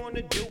didn't want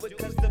to do it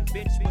cause the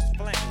bitch was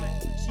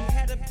flaming. She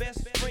had a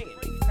best friend,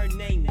 her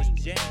name was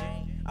Jane.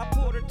 I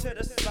pulled her to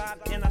the side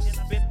and I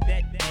spit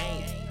that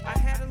game. I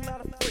had a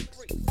lot of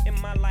freaks in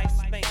my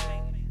lifespan.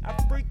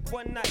 I freaked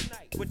one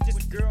night with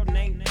this girl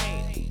named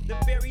Pam. The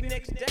very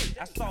next day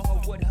I saw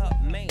her with her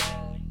man.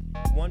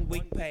 1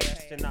 week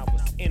passed and I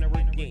was in her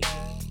again.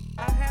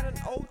 I had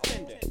an old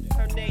tender,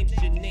 her name's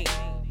Janine.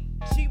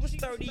 She was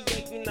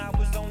 38 and I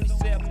was only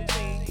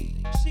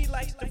 17. She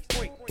likes to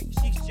freak,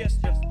 she's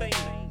just a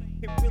thing.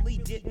 It really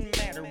didn't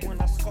matter when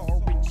I saw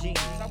her in jeans.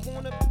 I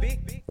want a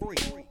big freak,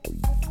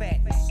 fat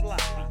and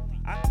sloppy.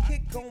 I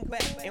kick on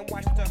back and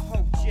watch the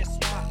hoe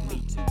just mock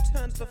me. 2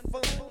 tons of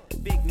fun,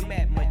 big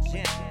mad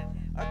magenta.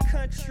 A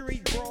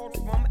country broad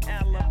from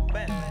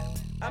Alabama.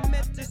 I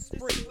met this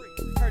freak,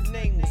 her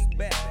name was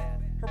Beth.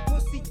 Her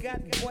pussy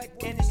got wet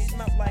and it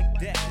smelled like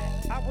that.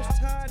 I was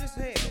tired as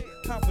hell,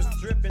 I was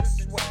dripping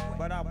sweat,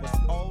 but I was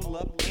all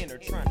up in her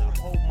trying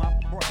to hold my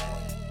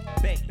breath.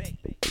 Bake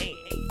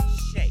and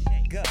shake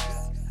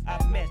Gus.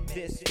 I met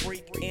this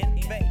freak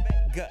in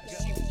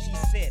Vegas. She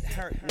said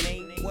her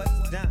name was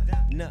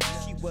Donna.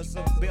 She was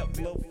a built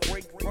little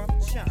freak from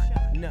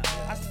China.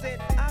 I said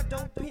I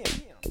don't pimp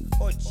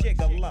or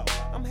gigolo.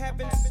 I'm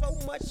having so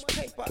much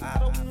paper I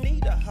don't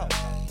need a hoe.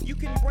 You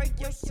can break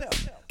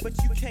yourself, but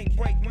you can't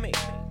break me.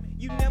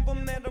 You never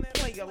met a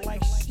player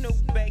like Snoop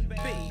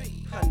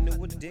Baby. I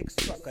knew a dick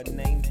sucker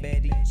named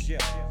Betty Jo.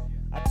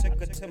 I took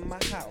her to my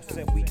house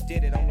and we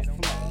did it on the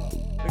floor.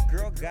 The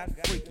girl got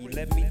freaky,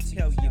 let me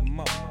tell you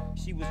more.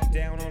 She was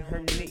down on her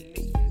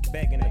knees,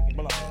 begging to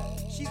blow.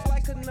 She's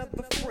like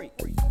another freak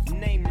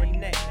named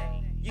Renee.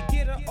 You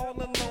get her all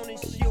alone and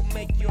she'll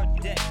make your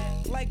day.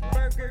 Like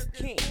Burger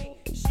King,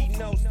 she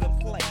knows the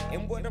play.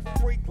 And with a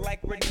freak like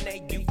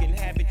Renee, you can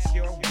have it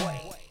your way.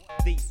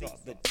 These are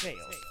the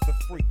tales, the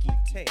freaky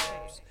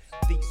tales.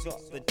 These are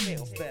the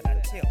tales that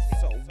I tell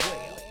so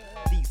well.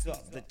 These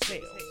are the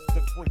tales,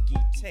 the freaky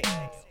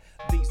tales.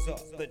 These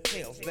are the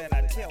tales that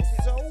I tell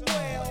so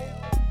well.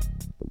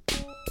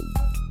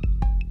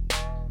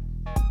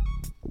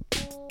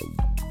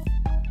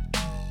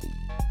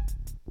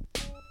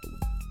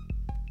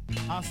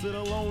 I sit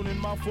alone in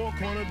my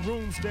four-cornered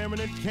room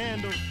staring at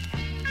candles.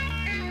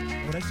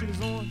 Oh, that shit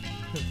is on?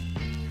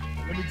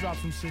 Let me drop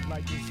some shit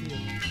like this here.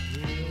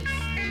 Real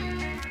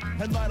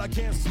slow. At night I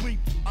can't sleep,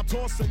 I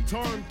toss and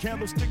turn.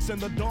 Candlesticks in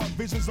the dark,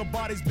 visions of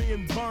bodies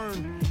being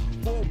burned.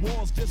 Four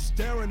walls just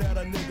staring at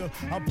a nigga.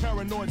 I'm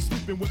paranoid,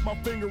 sleeping with my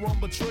finger on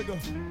the trigger.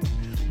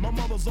 My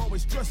mother's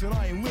always stressing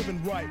I ain't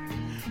living right,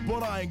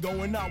 but I ain't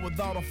going out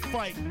without a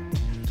fight.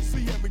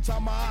 See, every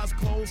time my eyes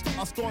close,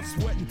 I start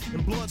sweating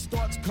and blood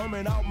starts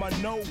coming out my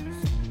nose.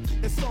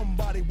 It's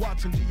somebody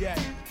watching the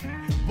act,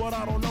 but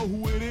I don't know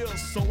who it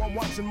is, so I'm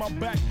watching my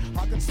back.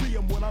 I can see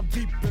him when I'm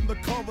deep in the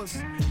covers.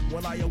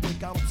 When I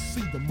awake, I don't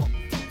see the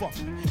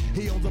motherfucker.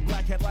 He owns a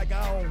black hat like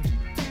I own,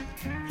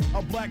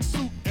 a black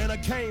suit and a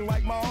cane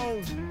like my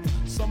own.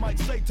 Some might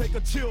say take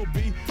a chill,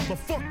 B, but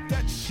fuck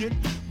that shit.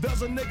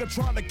 There's a nigga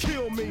trying to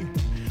kill me.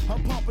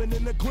 I'm popping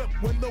in the clip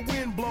when the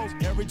wind blows.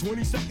 Every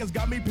 20 seconds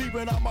got me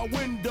peeping out my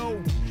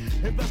window.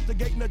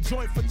 Investigating the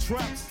joint for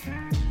traps.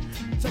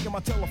 Taking my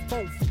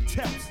telephone for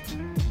taps.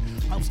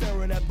 I'm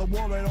staring at the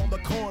woman on the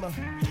corner.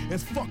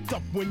 It's fucked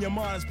up when your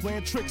mind is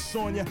playing tricks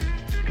on you.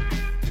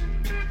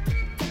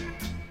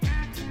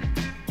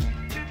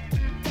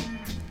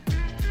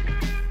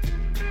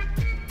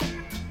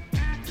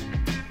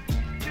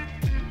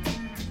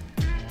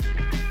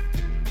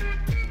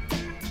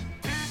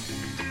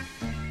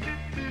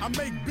 I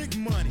make big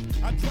money,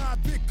 I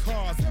drive big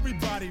cars,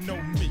 everybody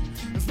know me.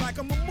 It's like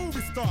I'm a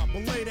movie star,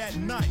 but late at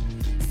night,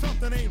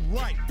 something ain't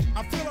right.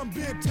 I feel I'm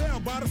being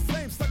tailed by the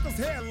same sucker's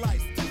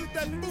headlights. Is it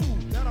that fool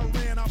that I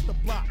ran off the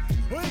block?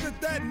 Or is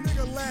it that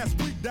nigga last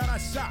week that I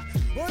shot?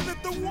 Or is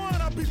it the one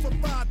I beat for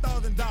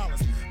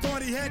 $5,000?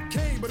 Thought he had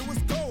cane, but it was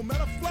gold, met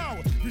a flower.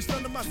 Reached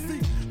under my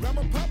seat, grabbed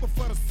my popper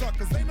for the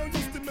suckers. Ain't no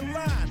use to me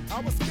lying, I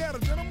was scared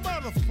than a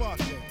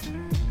motherfucker.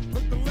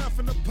 Hook the left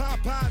in the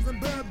Popeyes and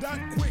bailed out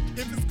quick.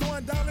 If it's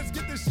going down, let's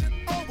get this shit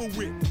over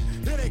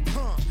with. Here they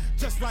come,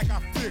 just like I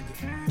figured.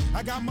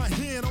 I got my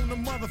hand on the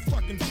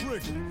motherfucking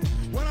trigger.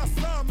 When I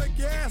saw him, make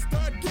your ass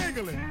start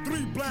giggling.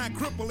 3 blind,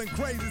 crippled, and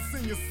crazy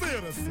senior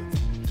citizens.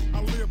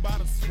 I live by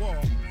the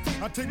swamp.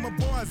 I take my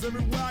boys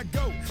everywhere I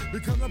go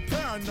because I'm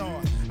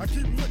paranoid. I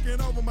keep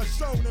looking over my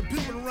shoulder and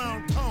peeping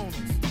around corners.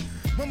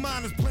 My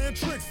mind is playing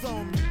tricks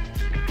on me.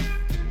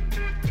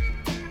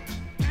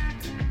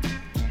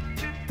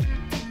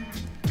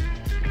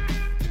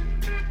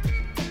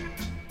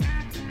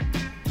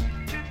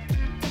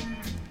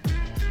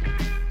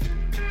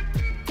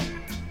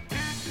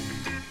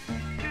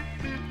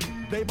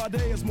 Day by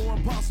day it's more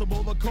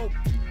impossible to cope.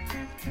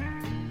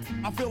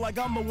 I feel like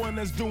I'm the one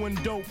that's doing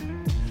dope.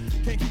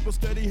 Can't keep a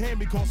steady hand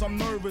because I'm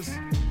nervous.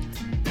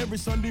 Every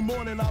Sunday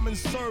morning I'm in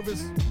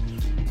service,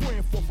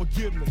 praying for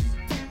forgiveness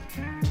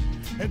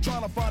and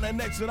trying to find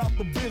an exit out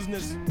the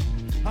business.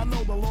 I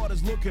know the Lord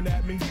is looking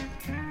at me,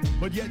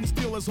 but yet and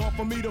still it's hard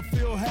for me to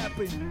feel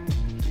happy.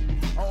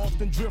 I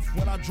often drift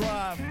when I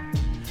drive,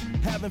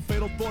 having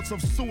fatal thoughts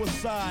of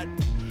suicide.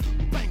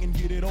 Bang and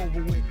get it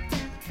over with.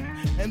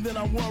 And then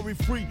I'm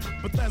worry-free,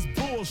 but that's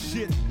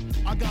bullshit.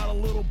 I got a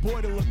little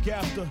boy to look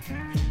after,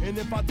 and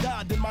if I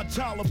die, then my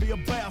child will be a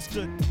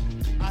bastard.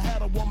 I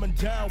had a woman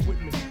down with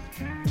me,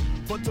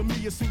 but to me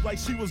it seemed like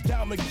she was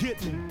down to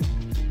get me.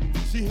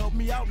 She helped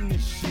me out in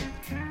this shit,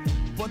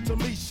 but to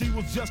me she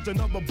was just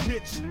another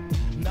bitch.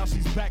 Now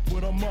she's back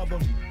with her mother.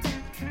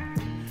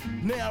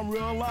 Now I'm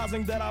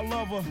realizing that I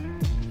love her.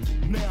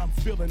 Now I'm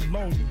feeling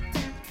lonely.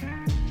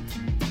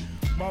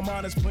 My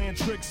mind is playing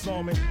tricks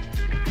on me.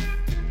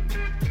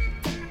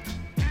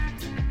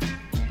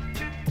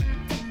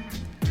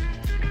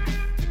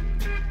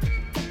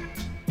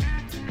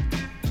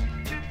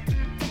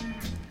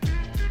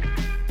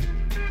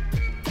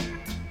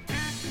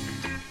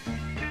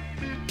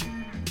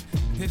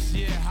 This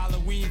year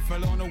Halloween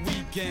fell on a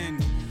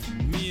weekend.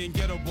 Me and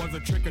ghetto boys are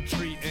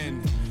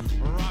trick-or-treating,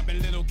 robbing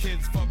little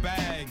kids for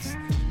bags,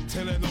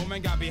 till an old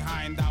man got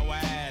behind our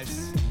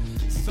ass.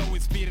 So we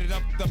speeded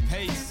up the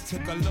pace,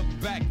 took a look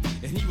back,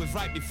 and he was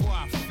right before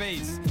our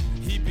face.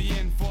 He be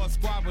in for a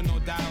squabble, no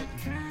doubt,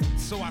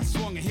 so I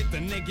swung and hit the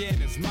nigga in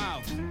his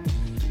mouth.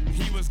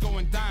 He was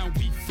going down,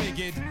 we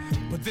figured,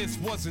 but this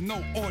wasn't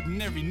no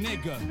ordinary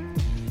nigga.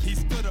 He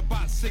stood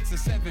about 6 or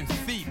 7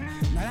 feet.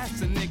 Now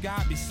that's a nigga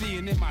I be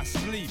seeing in my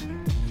sleep.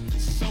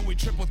 So we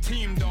triple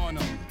teamed on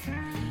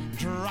him,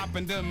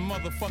 dropping them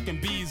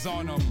motherfucking bees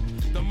on him.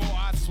 The more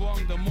I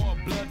swung, the more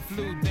blood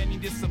flew. Then he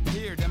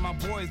disappeared, and my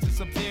boys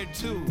disappeared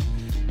too.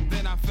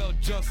 Then I felt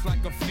just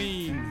like a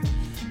fiend.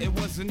 It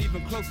wasn't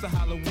even close to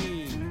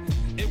Halloween.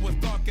 It was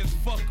dark as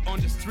fuck on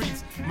the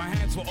streets. My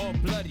hands were all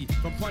bloody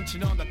from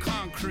punching on the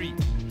concrete.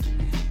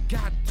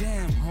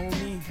 Goddamn,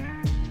 homie.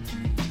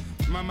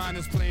 My mind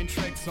is playing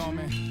tricks on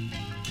me.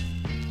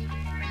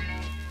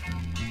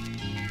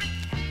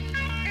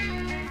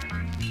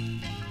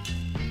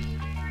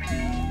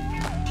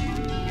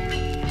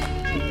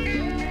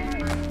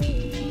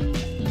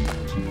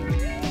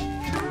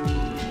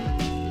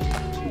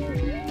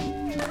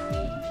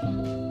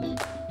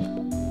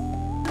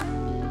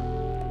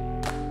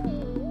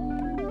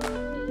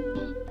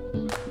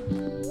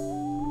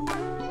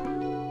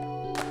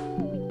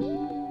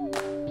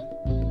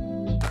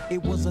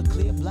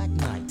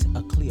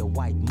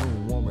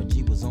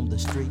 was on the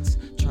streets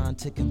trying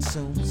to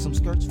consume some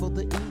skirts for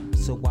the E,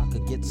 so I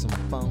could get some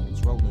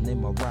phones. Rolling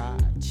in my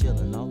ride,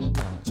 chilling all alone.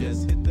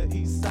 Just hit the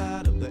east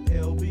side of the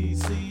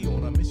LBC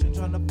on a mission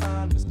trying to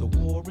find Mr.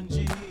 Warren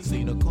G.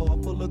 Seen a car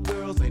full of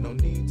girls, ain't no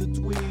need to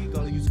tweak.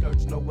 All of you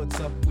skirts know what's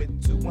up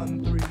with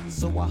 213.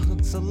 So I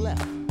hooked a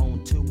left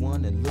on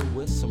 21 and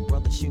Lewis. Some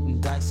brothers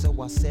shooting dice,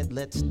 so I said,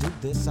 let's do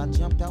this. I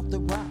jumped out the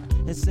ride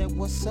and said,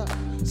 what's up?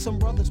 Some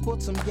brothers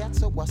put some gas,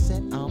 so I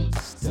said, I'm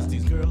stuck. Since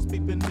these girls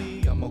peeping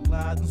me, I'm gonna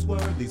glide and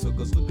swerve. These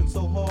hookers looking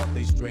so hard,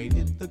 they straight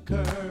hit the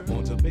curve.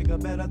 Want to bigger,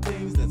 better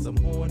things than some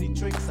horny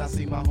tricks. I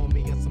see my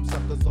homie and some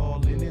suckers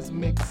all in his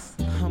mix.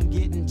 I'm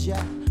getting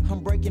jacked,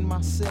 I'm breaking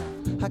myself.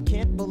 I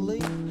can't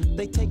believe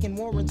they taking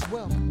Warren's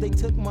wealth. They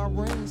took my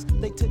rings,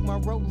 they took my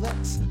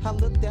Rolex. I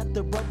looked at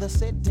the brother,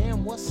 said,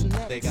 damn, what's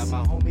next? They got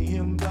my homie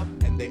hemmed up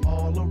and they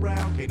all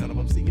around. Can't none of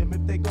them see him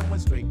if they going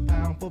straight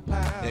pound for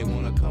pound. They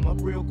wanna come up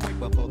real quick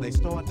before they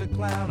start to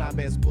clown. I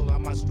best pull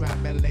out my strap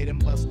and lay them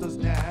busters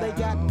down. They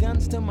got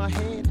guns to my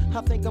head,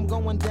 I think I'm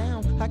going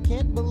down. I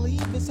can't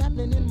believe it's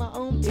happening in my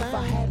own town. If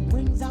I had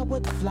wings, I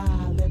would fly,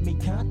 let me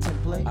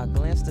contemplate. I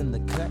glanced in the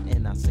cut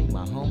and I see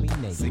my homie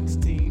Nate.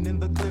 16 in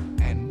the clip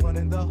and 1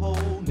 in the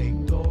hole.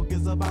 Nate Dogg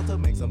is about to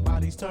make some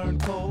bodies turn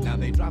cold. Now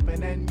they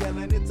dropping and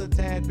yelling, it's a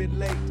tad bit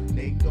late.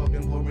 Nate Dogg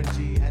and Warren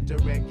G had to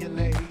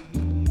regulate. If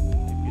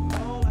you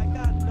know like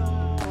I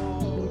know,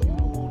 you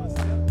don't wanna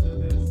step to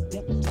this.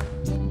 Step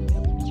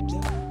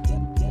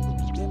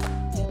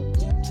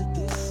to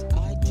this,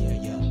 I dare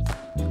ya.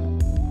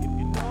 If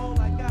you know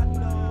like I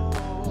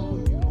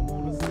know, you don't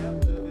wanna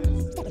step to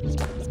this. Step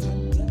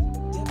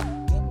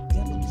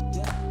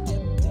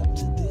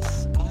to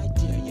this, I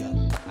dare ya.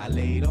 I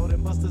laid all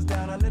them busters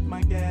down, I let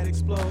my gat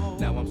explode.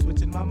 Now I'm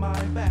switching my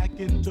mind back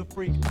into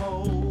freak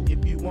mode.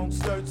 If you won't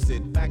search,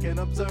 sit back and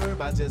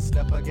observe. I just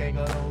step a gang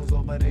of those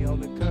over there on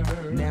the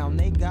curb. Now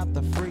they got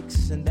the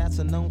freaks, and that's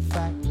a known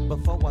fact.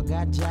 Before I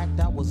got jacked,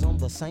 I was on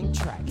the same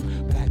track.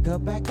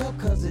 Back up,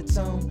 cause it's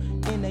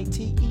on Nate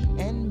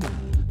and me,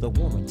 the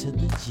Warren to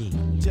the G.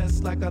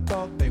 Just like I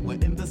thought, they were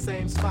in the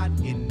same spot,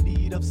 in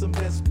need of some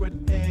desperate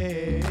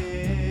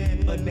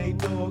help. But Nate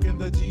Dogg and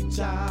the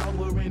G-Child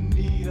were in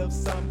need of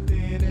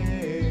something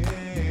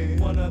else.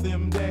 One of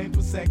them dames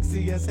was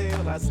sexy as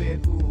hell. I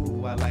said,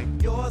 ooh, I like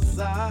your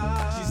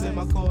size. She said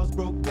my cars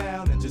broke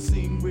down and just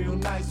seemed real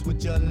nice.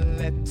 Would you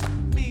let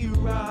me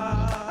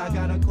ride? I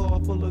got a car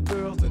full of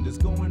girls and it's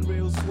going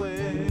real swell.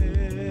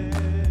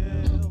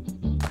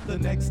 The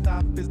next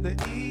stop is the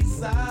East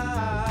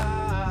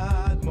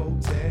Side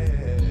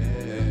Motel.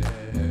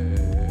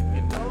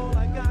 You know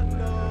like I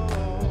know,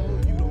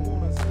 you don't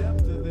wanna step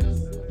to this.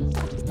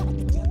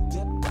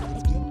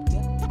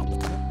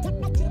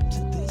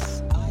 To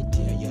this, I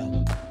dare ya.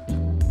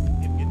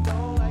 If you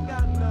know like I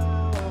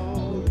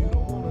know, you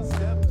don't wanna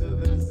step to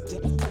this. To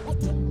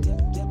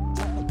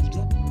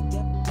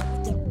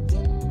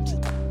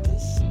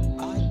this,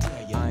 I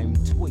dare ya. I'm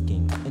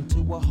twigging into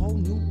a whole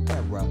new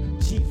era.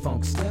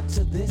 G-Funk, step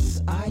to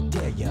this, I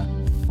dare ya.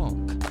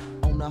 Funk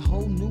on a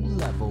whole new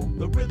level.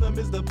 The rhythm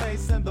is the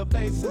bass and the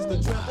bass is the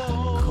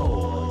treble.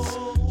 Chords,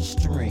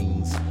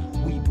 strings,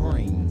 we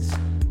brings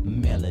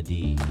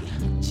melody.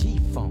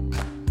 G-Funk,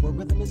 where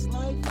rhythm is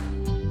life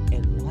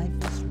and life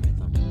is rhythm.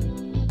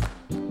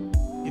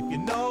 If you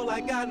know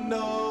like I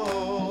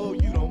know,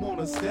 you don't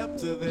wanna step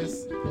to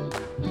this.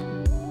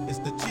 It's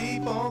the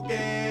G-Funk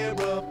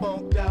era,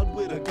 funked out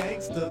with a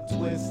gangster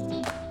twist.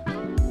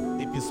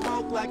 If you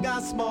smoke like I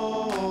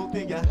smoke,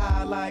 then you're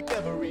high like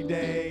every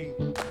day.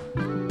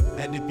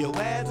 And if your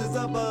ass is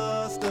a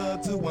buster,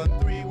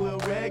 213 will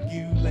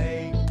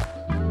regulate.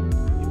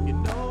 If you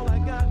know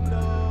like I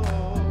know,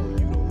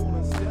 you don't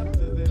wanna step to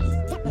this.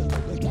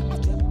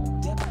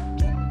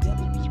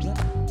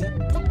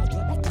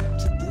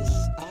 To this,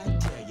 I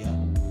dare ya.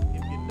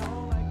 If you know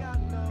like I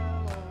know,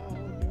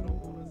 you don't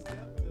wanna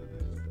step to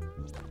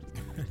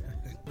this.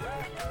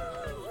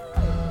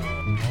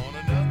 On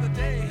another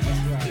day,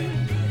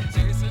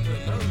 chasing the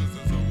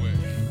losers away.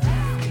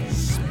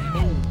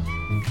 Smooth.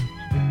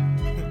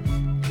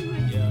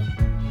 Yeah.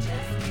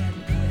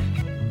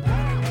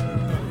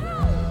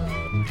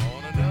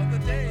 On another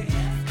day,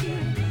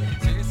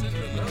 chasing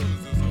the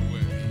losers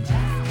away.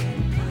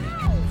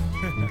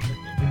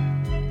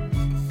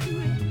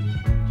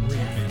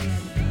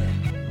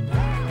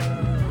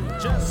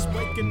 Just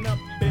waking up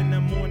in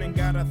the morning,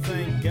 gotta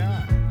thank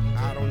God.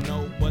 I don't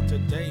know, but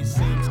today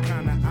seems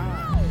kinda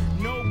odd.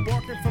 No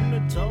barking from the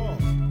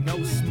dog,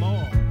 no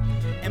small.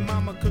 And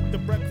mama cooked the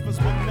breakfast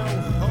with no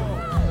hog.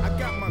 I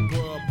got my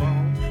grub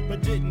on,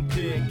 but didn't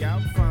pig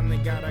out. Finally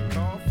got a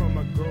call from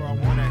a girl I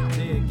wanna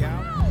dig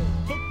out.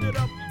 Hooked it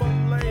up for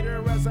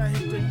later as I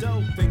hit the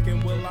dough,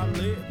 thinking, will I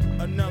live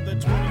another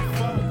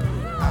 24?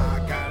 I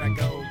gotta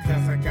go,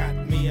 cause I got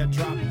me a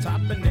drop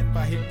top. And if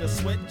I hit the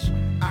switch,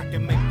 I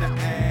can make the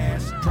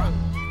ass drop.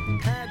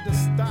 Had to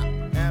stop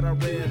at a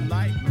red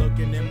light,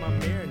 looking in my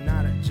mirror,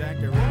 not a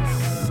jacker in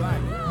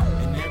sight.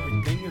 And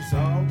everything is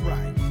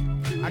alright.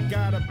 I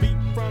got a beat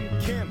from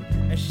Kim,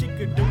 and she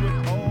could do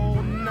it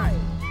all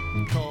night.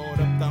 Called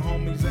up the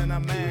homies and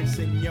I'm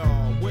asking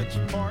y'all, which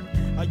part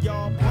Are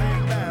y'all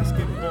playing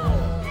basketball?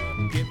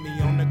 Get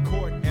me on the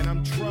court and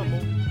I'm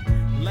trouble.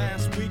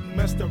 Last week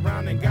messed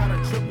around and got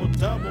a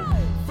triple-double.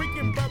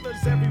 Freaking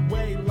brothers every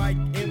way like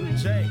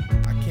MJ.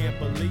 I can't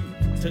believe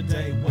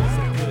today was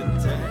a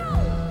good day.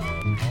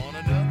 On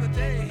another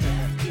day,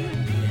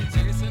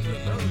 chasing the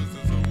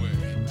losers away.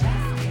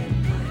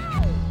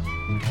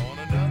 On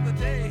another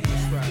day,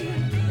 that's right,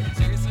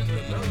 chasing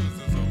the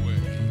losers away.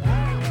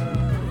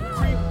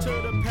 Creep to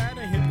the pad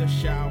and hit the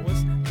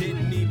showers.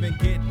 Didn't even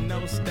get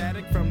no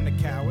static from the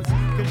cowards.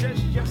 Cause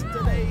just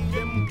yesterday,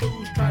 them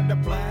fools tried to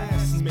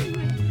blast me.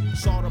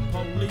 Saw the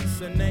police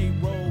and they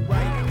rolled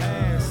right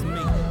past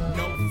me.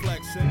 No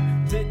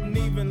flexing, didn't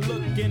even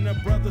look in the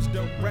brother's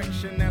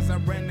direction as I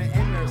ran the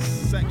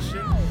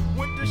intersection.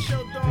 Went to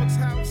Show Dog's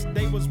house,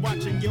 they was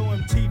watching Yo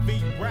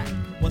MTV rap.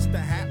 What's the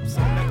haps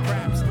on the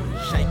craps?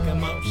 Shake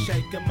 'em up,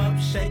 shake 'em up,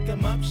 shake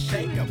 'em up,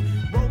 shake 'em.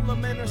 Roll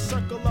 'em in a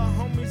circle of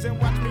homies and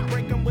watch me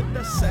break 'em with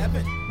the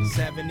 7.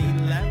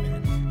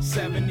 7-11,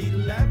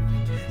 7-11,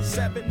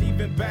 7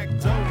 even back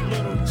door,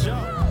 Little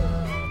Joe.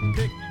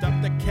 Picked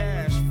up the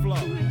cash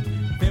flow.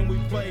 Then we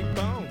played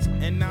bones,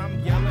 and I'm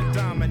yelling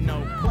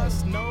domino.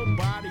 Plus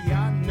nobody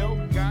I know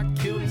got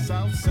killed in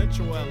South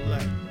Central LA.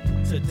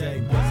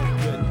 Today was a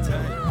good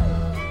day.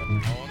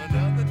 On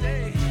another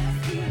day,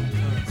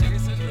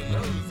 chasing the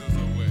losers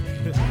away.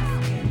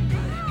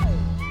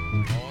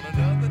 On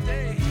another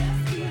day,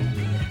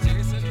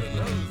 chasing the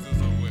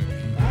losers away.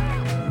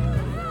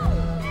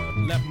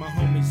 Left my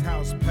homie's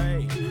house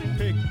paid.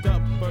 Picked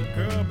up a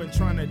girl, been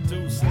trying to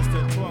do since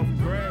the 12th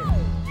grade.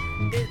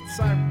 It's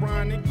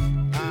ironic,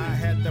 I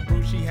had the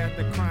brew, she had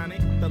the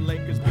chronic. The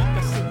Lakers beat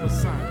the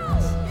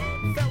Supersonics.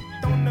 Felt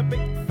on the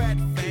big fat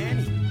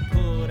fanny,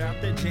 pulled out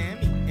the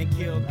jammy and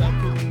killed the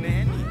poo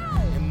nanny.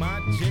 And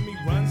my Jimmy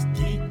runs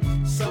deep,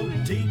 so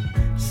deep,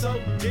 so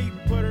deep,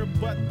 put her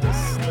butt to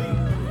sleep.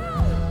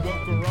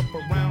 Woke her up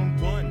around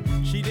 1,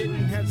 she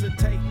didn't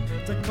hesitate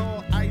to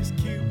call Ice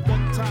Cube the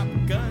Top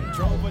Gun.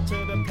 Drove her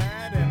to the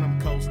pad and I'm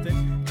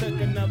coasting.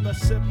 Took another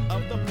sip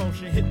of the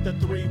potion, hit the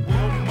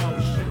 3-wheel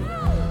motion.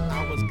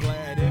 I was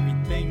glad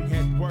everything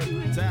had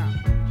worked out.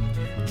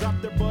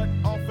 Dropped her butt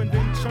off and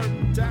then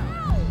chirped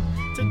out.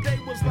 Today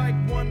was like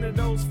one of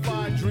those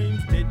fly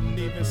dreams. Didn't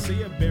even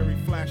see a berry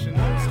flashing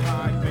those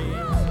high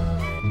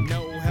beams.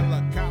 No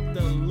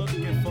helicopter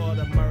looking for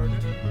the murder.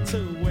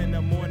 2 in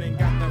the morning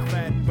got the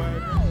fat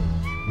burger.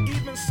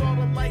 Even saw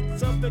the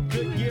lights of the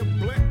Goodyear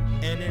blimp,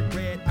 and it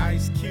read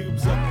Ice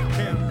Cube's a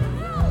pimp.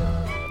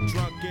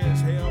 Drunk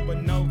as hell,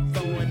 but no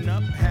throwing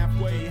up.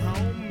 Halfway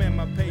home, and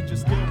my page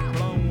is still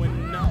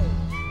blowing up.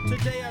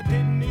 Today I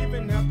didn't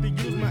even have to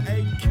use my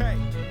AK.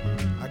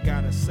 I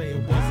gotta say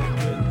it was a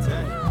good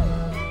day.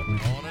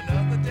 On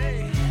another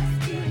day,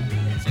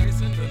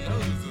 chasing the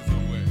losers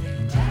away.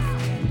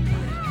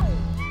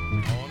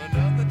 On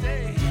another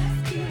day,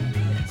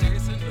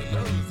 chasing the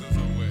losers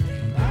away.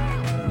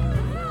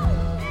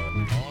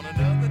 On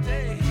another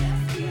day,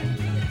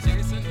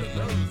 chasing the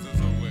losers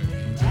away.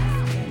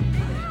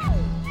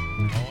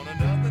 On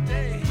another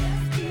day,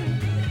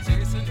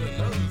 chasing the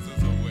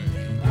losers away.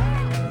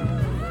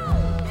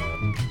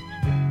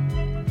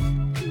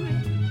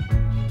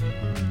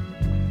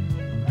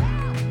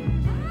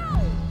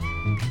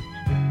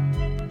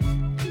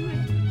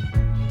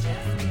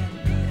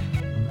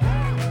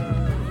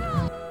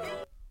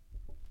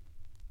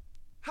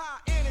 High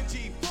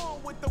energy, full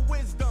with the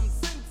wisdom,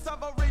 sense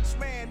of a rich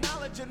man,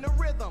 knowledge and the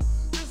rhythm.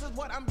 This is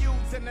what I'm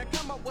using to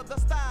come up with a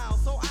style,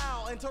 so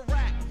I'll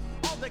interact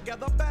all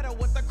together better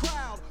with the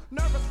crowd.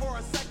 Nervous for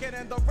a second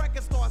and the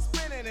record starts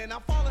spinning, and I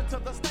fall into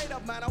the state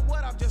of mind of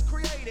what I've just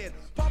created.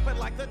 Pumping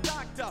like the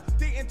doctor,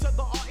 D into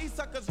the RE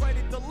suckers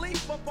ready to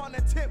leap up on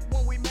the tip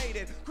when we made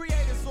it.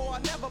 Created so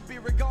I'll never be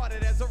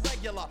regarded as a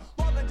regular,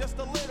 more than just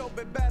a little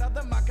bit better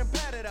than my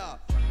competitor.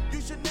 You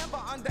should never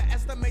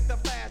underestimate the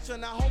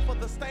fashion. I hope for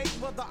the stage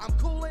whether I'm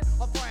cooling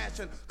or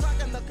thrashing.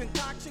 Cracking the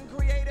concoction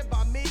created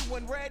by me.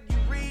 When read, you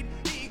read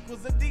E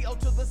equals a D-O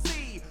to the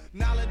C.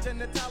 Knowledge and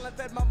the talent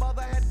that my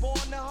mother had born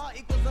to her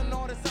equals an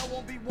artist I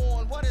won't be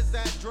warned. What is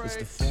that, Dre? It's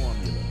the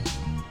formula.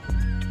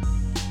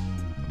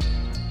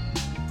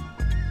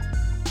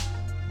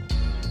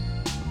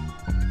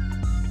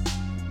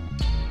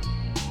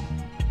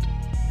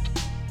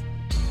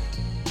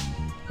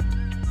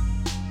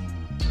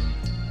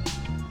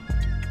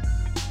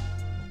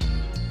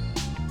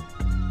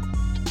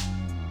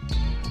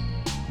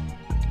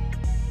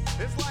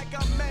 It's like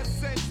a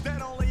message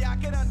that only I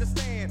can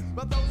understand.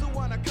 But those who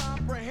wanna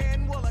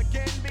comprehend will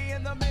again be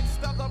in the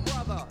midst of the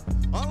brother.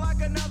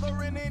 Unlike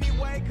another in any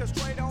way, cause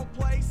Trey don't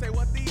play. Say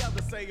what the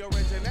others say.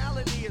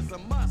 Originality is a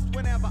must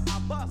whenever I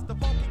bust. The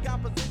funky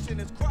composition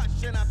is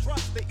crushed, and I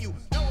trust that you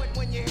know it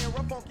when you hear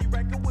a funky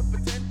record with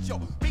potential.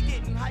 Be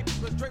getting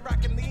hyped with Dre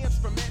rocking the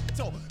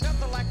instrumental.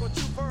 Nothing like what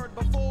you've heard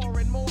before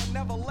and more,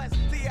 nevertheless.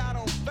 See, I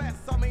don't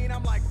vest. I mean,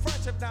 I'm like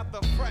fresh, if not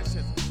the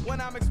freshest.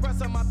 When I'm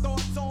expressing my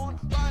thoughts on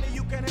Ronnie,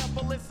 you can help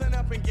but listen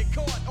up and get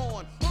caught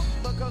on.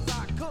 Hook because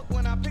I cook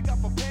when I pick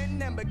up a pen.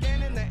 then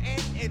begin in the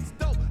end. It's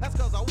dope, that's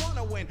cause I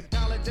wanna win.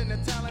 Knowledge and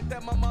the talent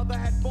that my mother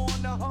had born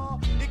to her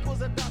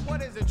equals a duck.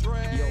 What is it,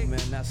 Dre? Yo,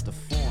 man, that's the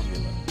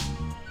formula.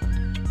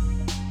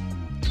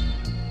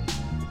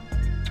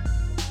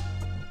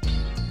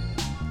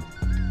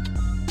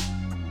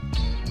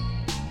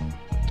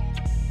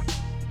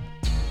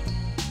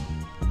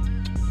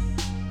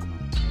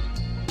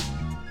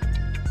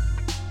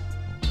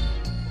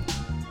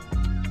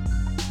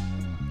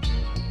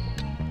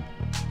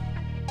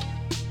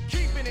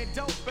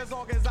 Dope as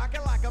long as I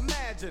can like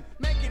imagine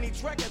making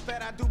each record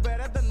that I do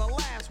better than the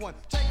last one.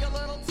 Take a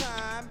little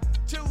time,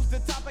 choose the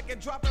topic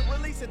and drop it,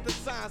 release it. The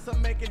science of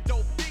making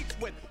dope beats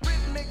with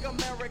rhythmic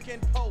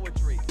American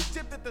poetry.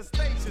 Tipped at the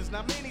stations,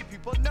 now many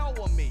people know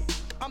of me.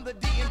 I'm the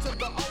D into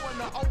the O and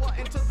the O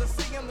into the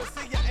C and the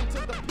C into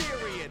the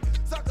period.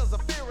 Suckers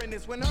are fearing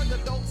this when heard the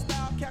dope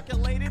style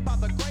calculated by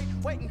the great.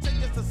 Waiting take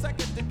just a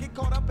second to get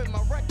caught up in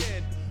my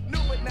record. New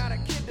but not a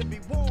kid to be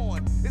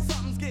warned. If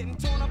something's getting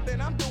torn up,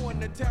 then I'm doing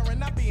the tearing,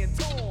 not being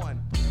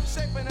torn.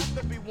 Shaping up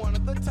to be one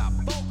of the top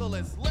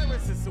vocalists,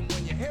 lyricists, and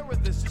when you hear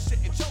of this, you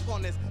shouldn't choke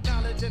on this.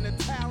 Knowledge and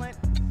the talent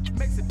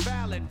makes it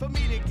valid for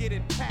me to get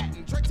it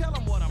patent. Dre, tell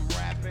them what I'm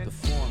rapping. The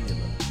formula.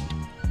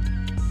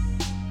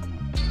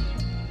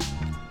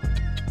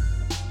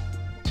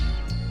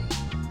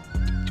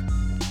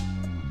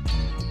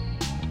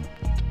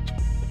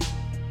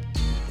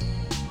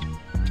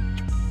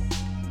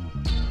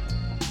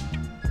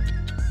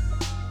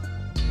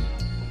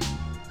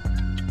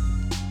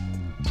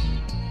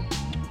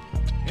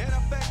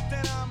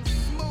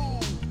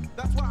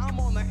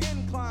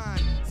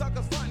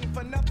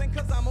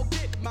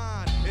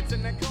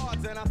 In the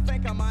cards, and I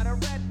think I might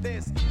have read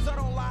this. So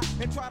don't lie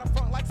and try to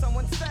front like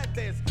someone said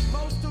this.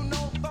 Most who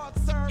know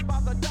thoughts served by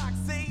the doc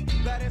see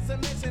that it's a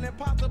mission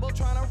impossible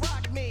trying to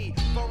rock me.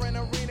 For an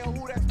arena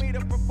who that's me to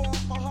perform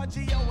for her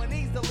Geo, and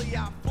easily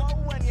I flow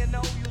when you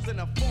know using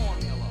a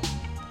formula.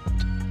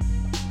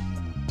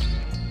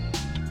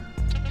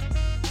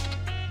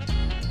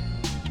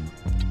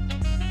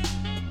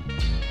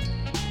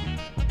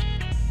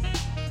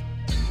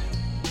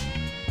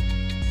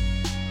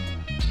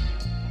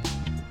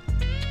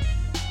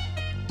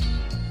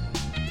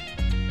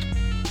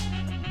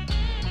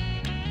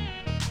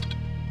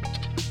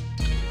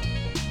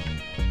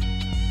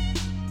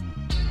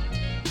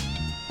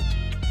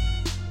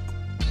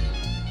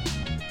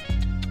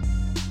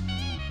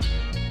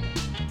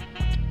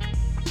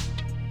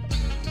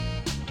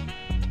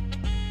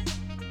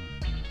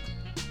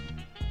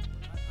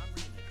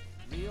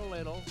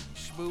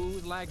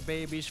 Smooth like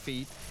baby's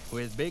feet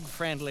with big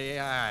friendly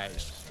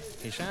eyes.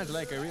 He sounds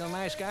like a real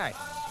nice guy.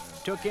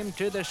 Took him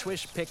to the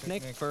Swiss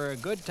picnic for a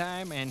good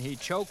time and he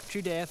choked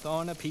to death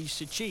on a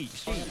piece of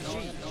cheese.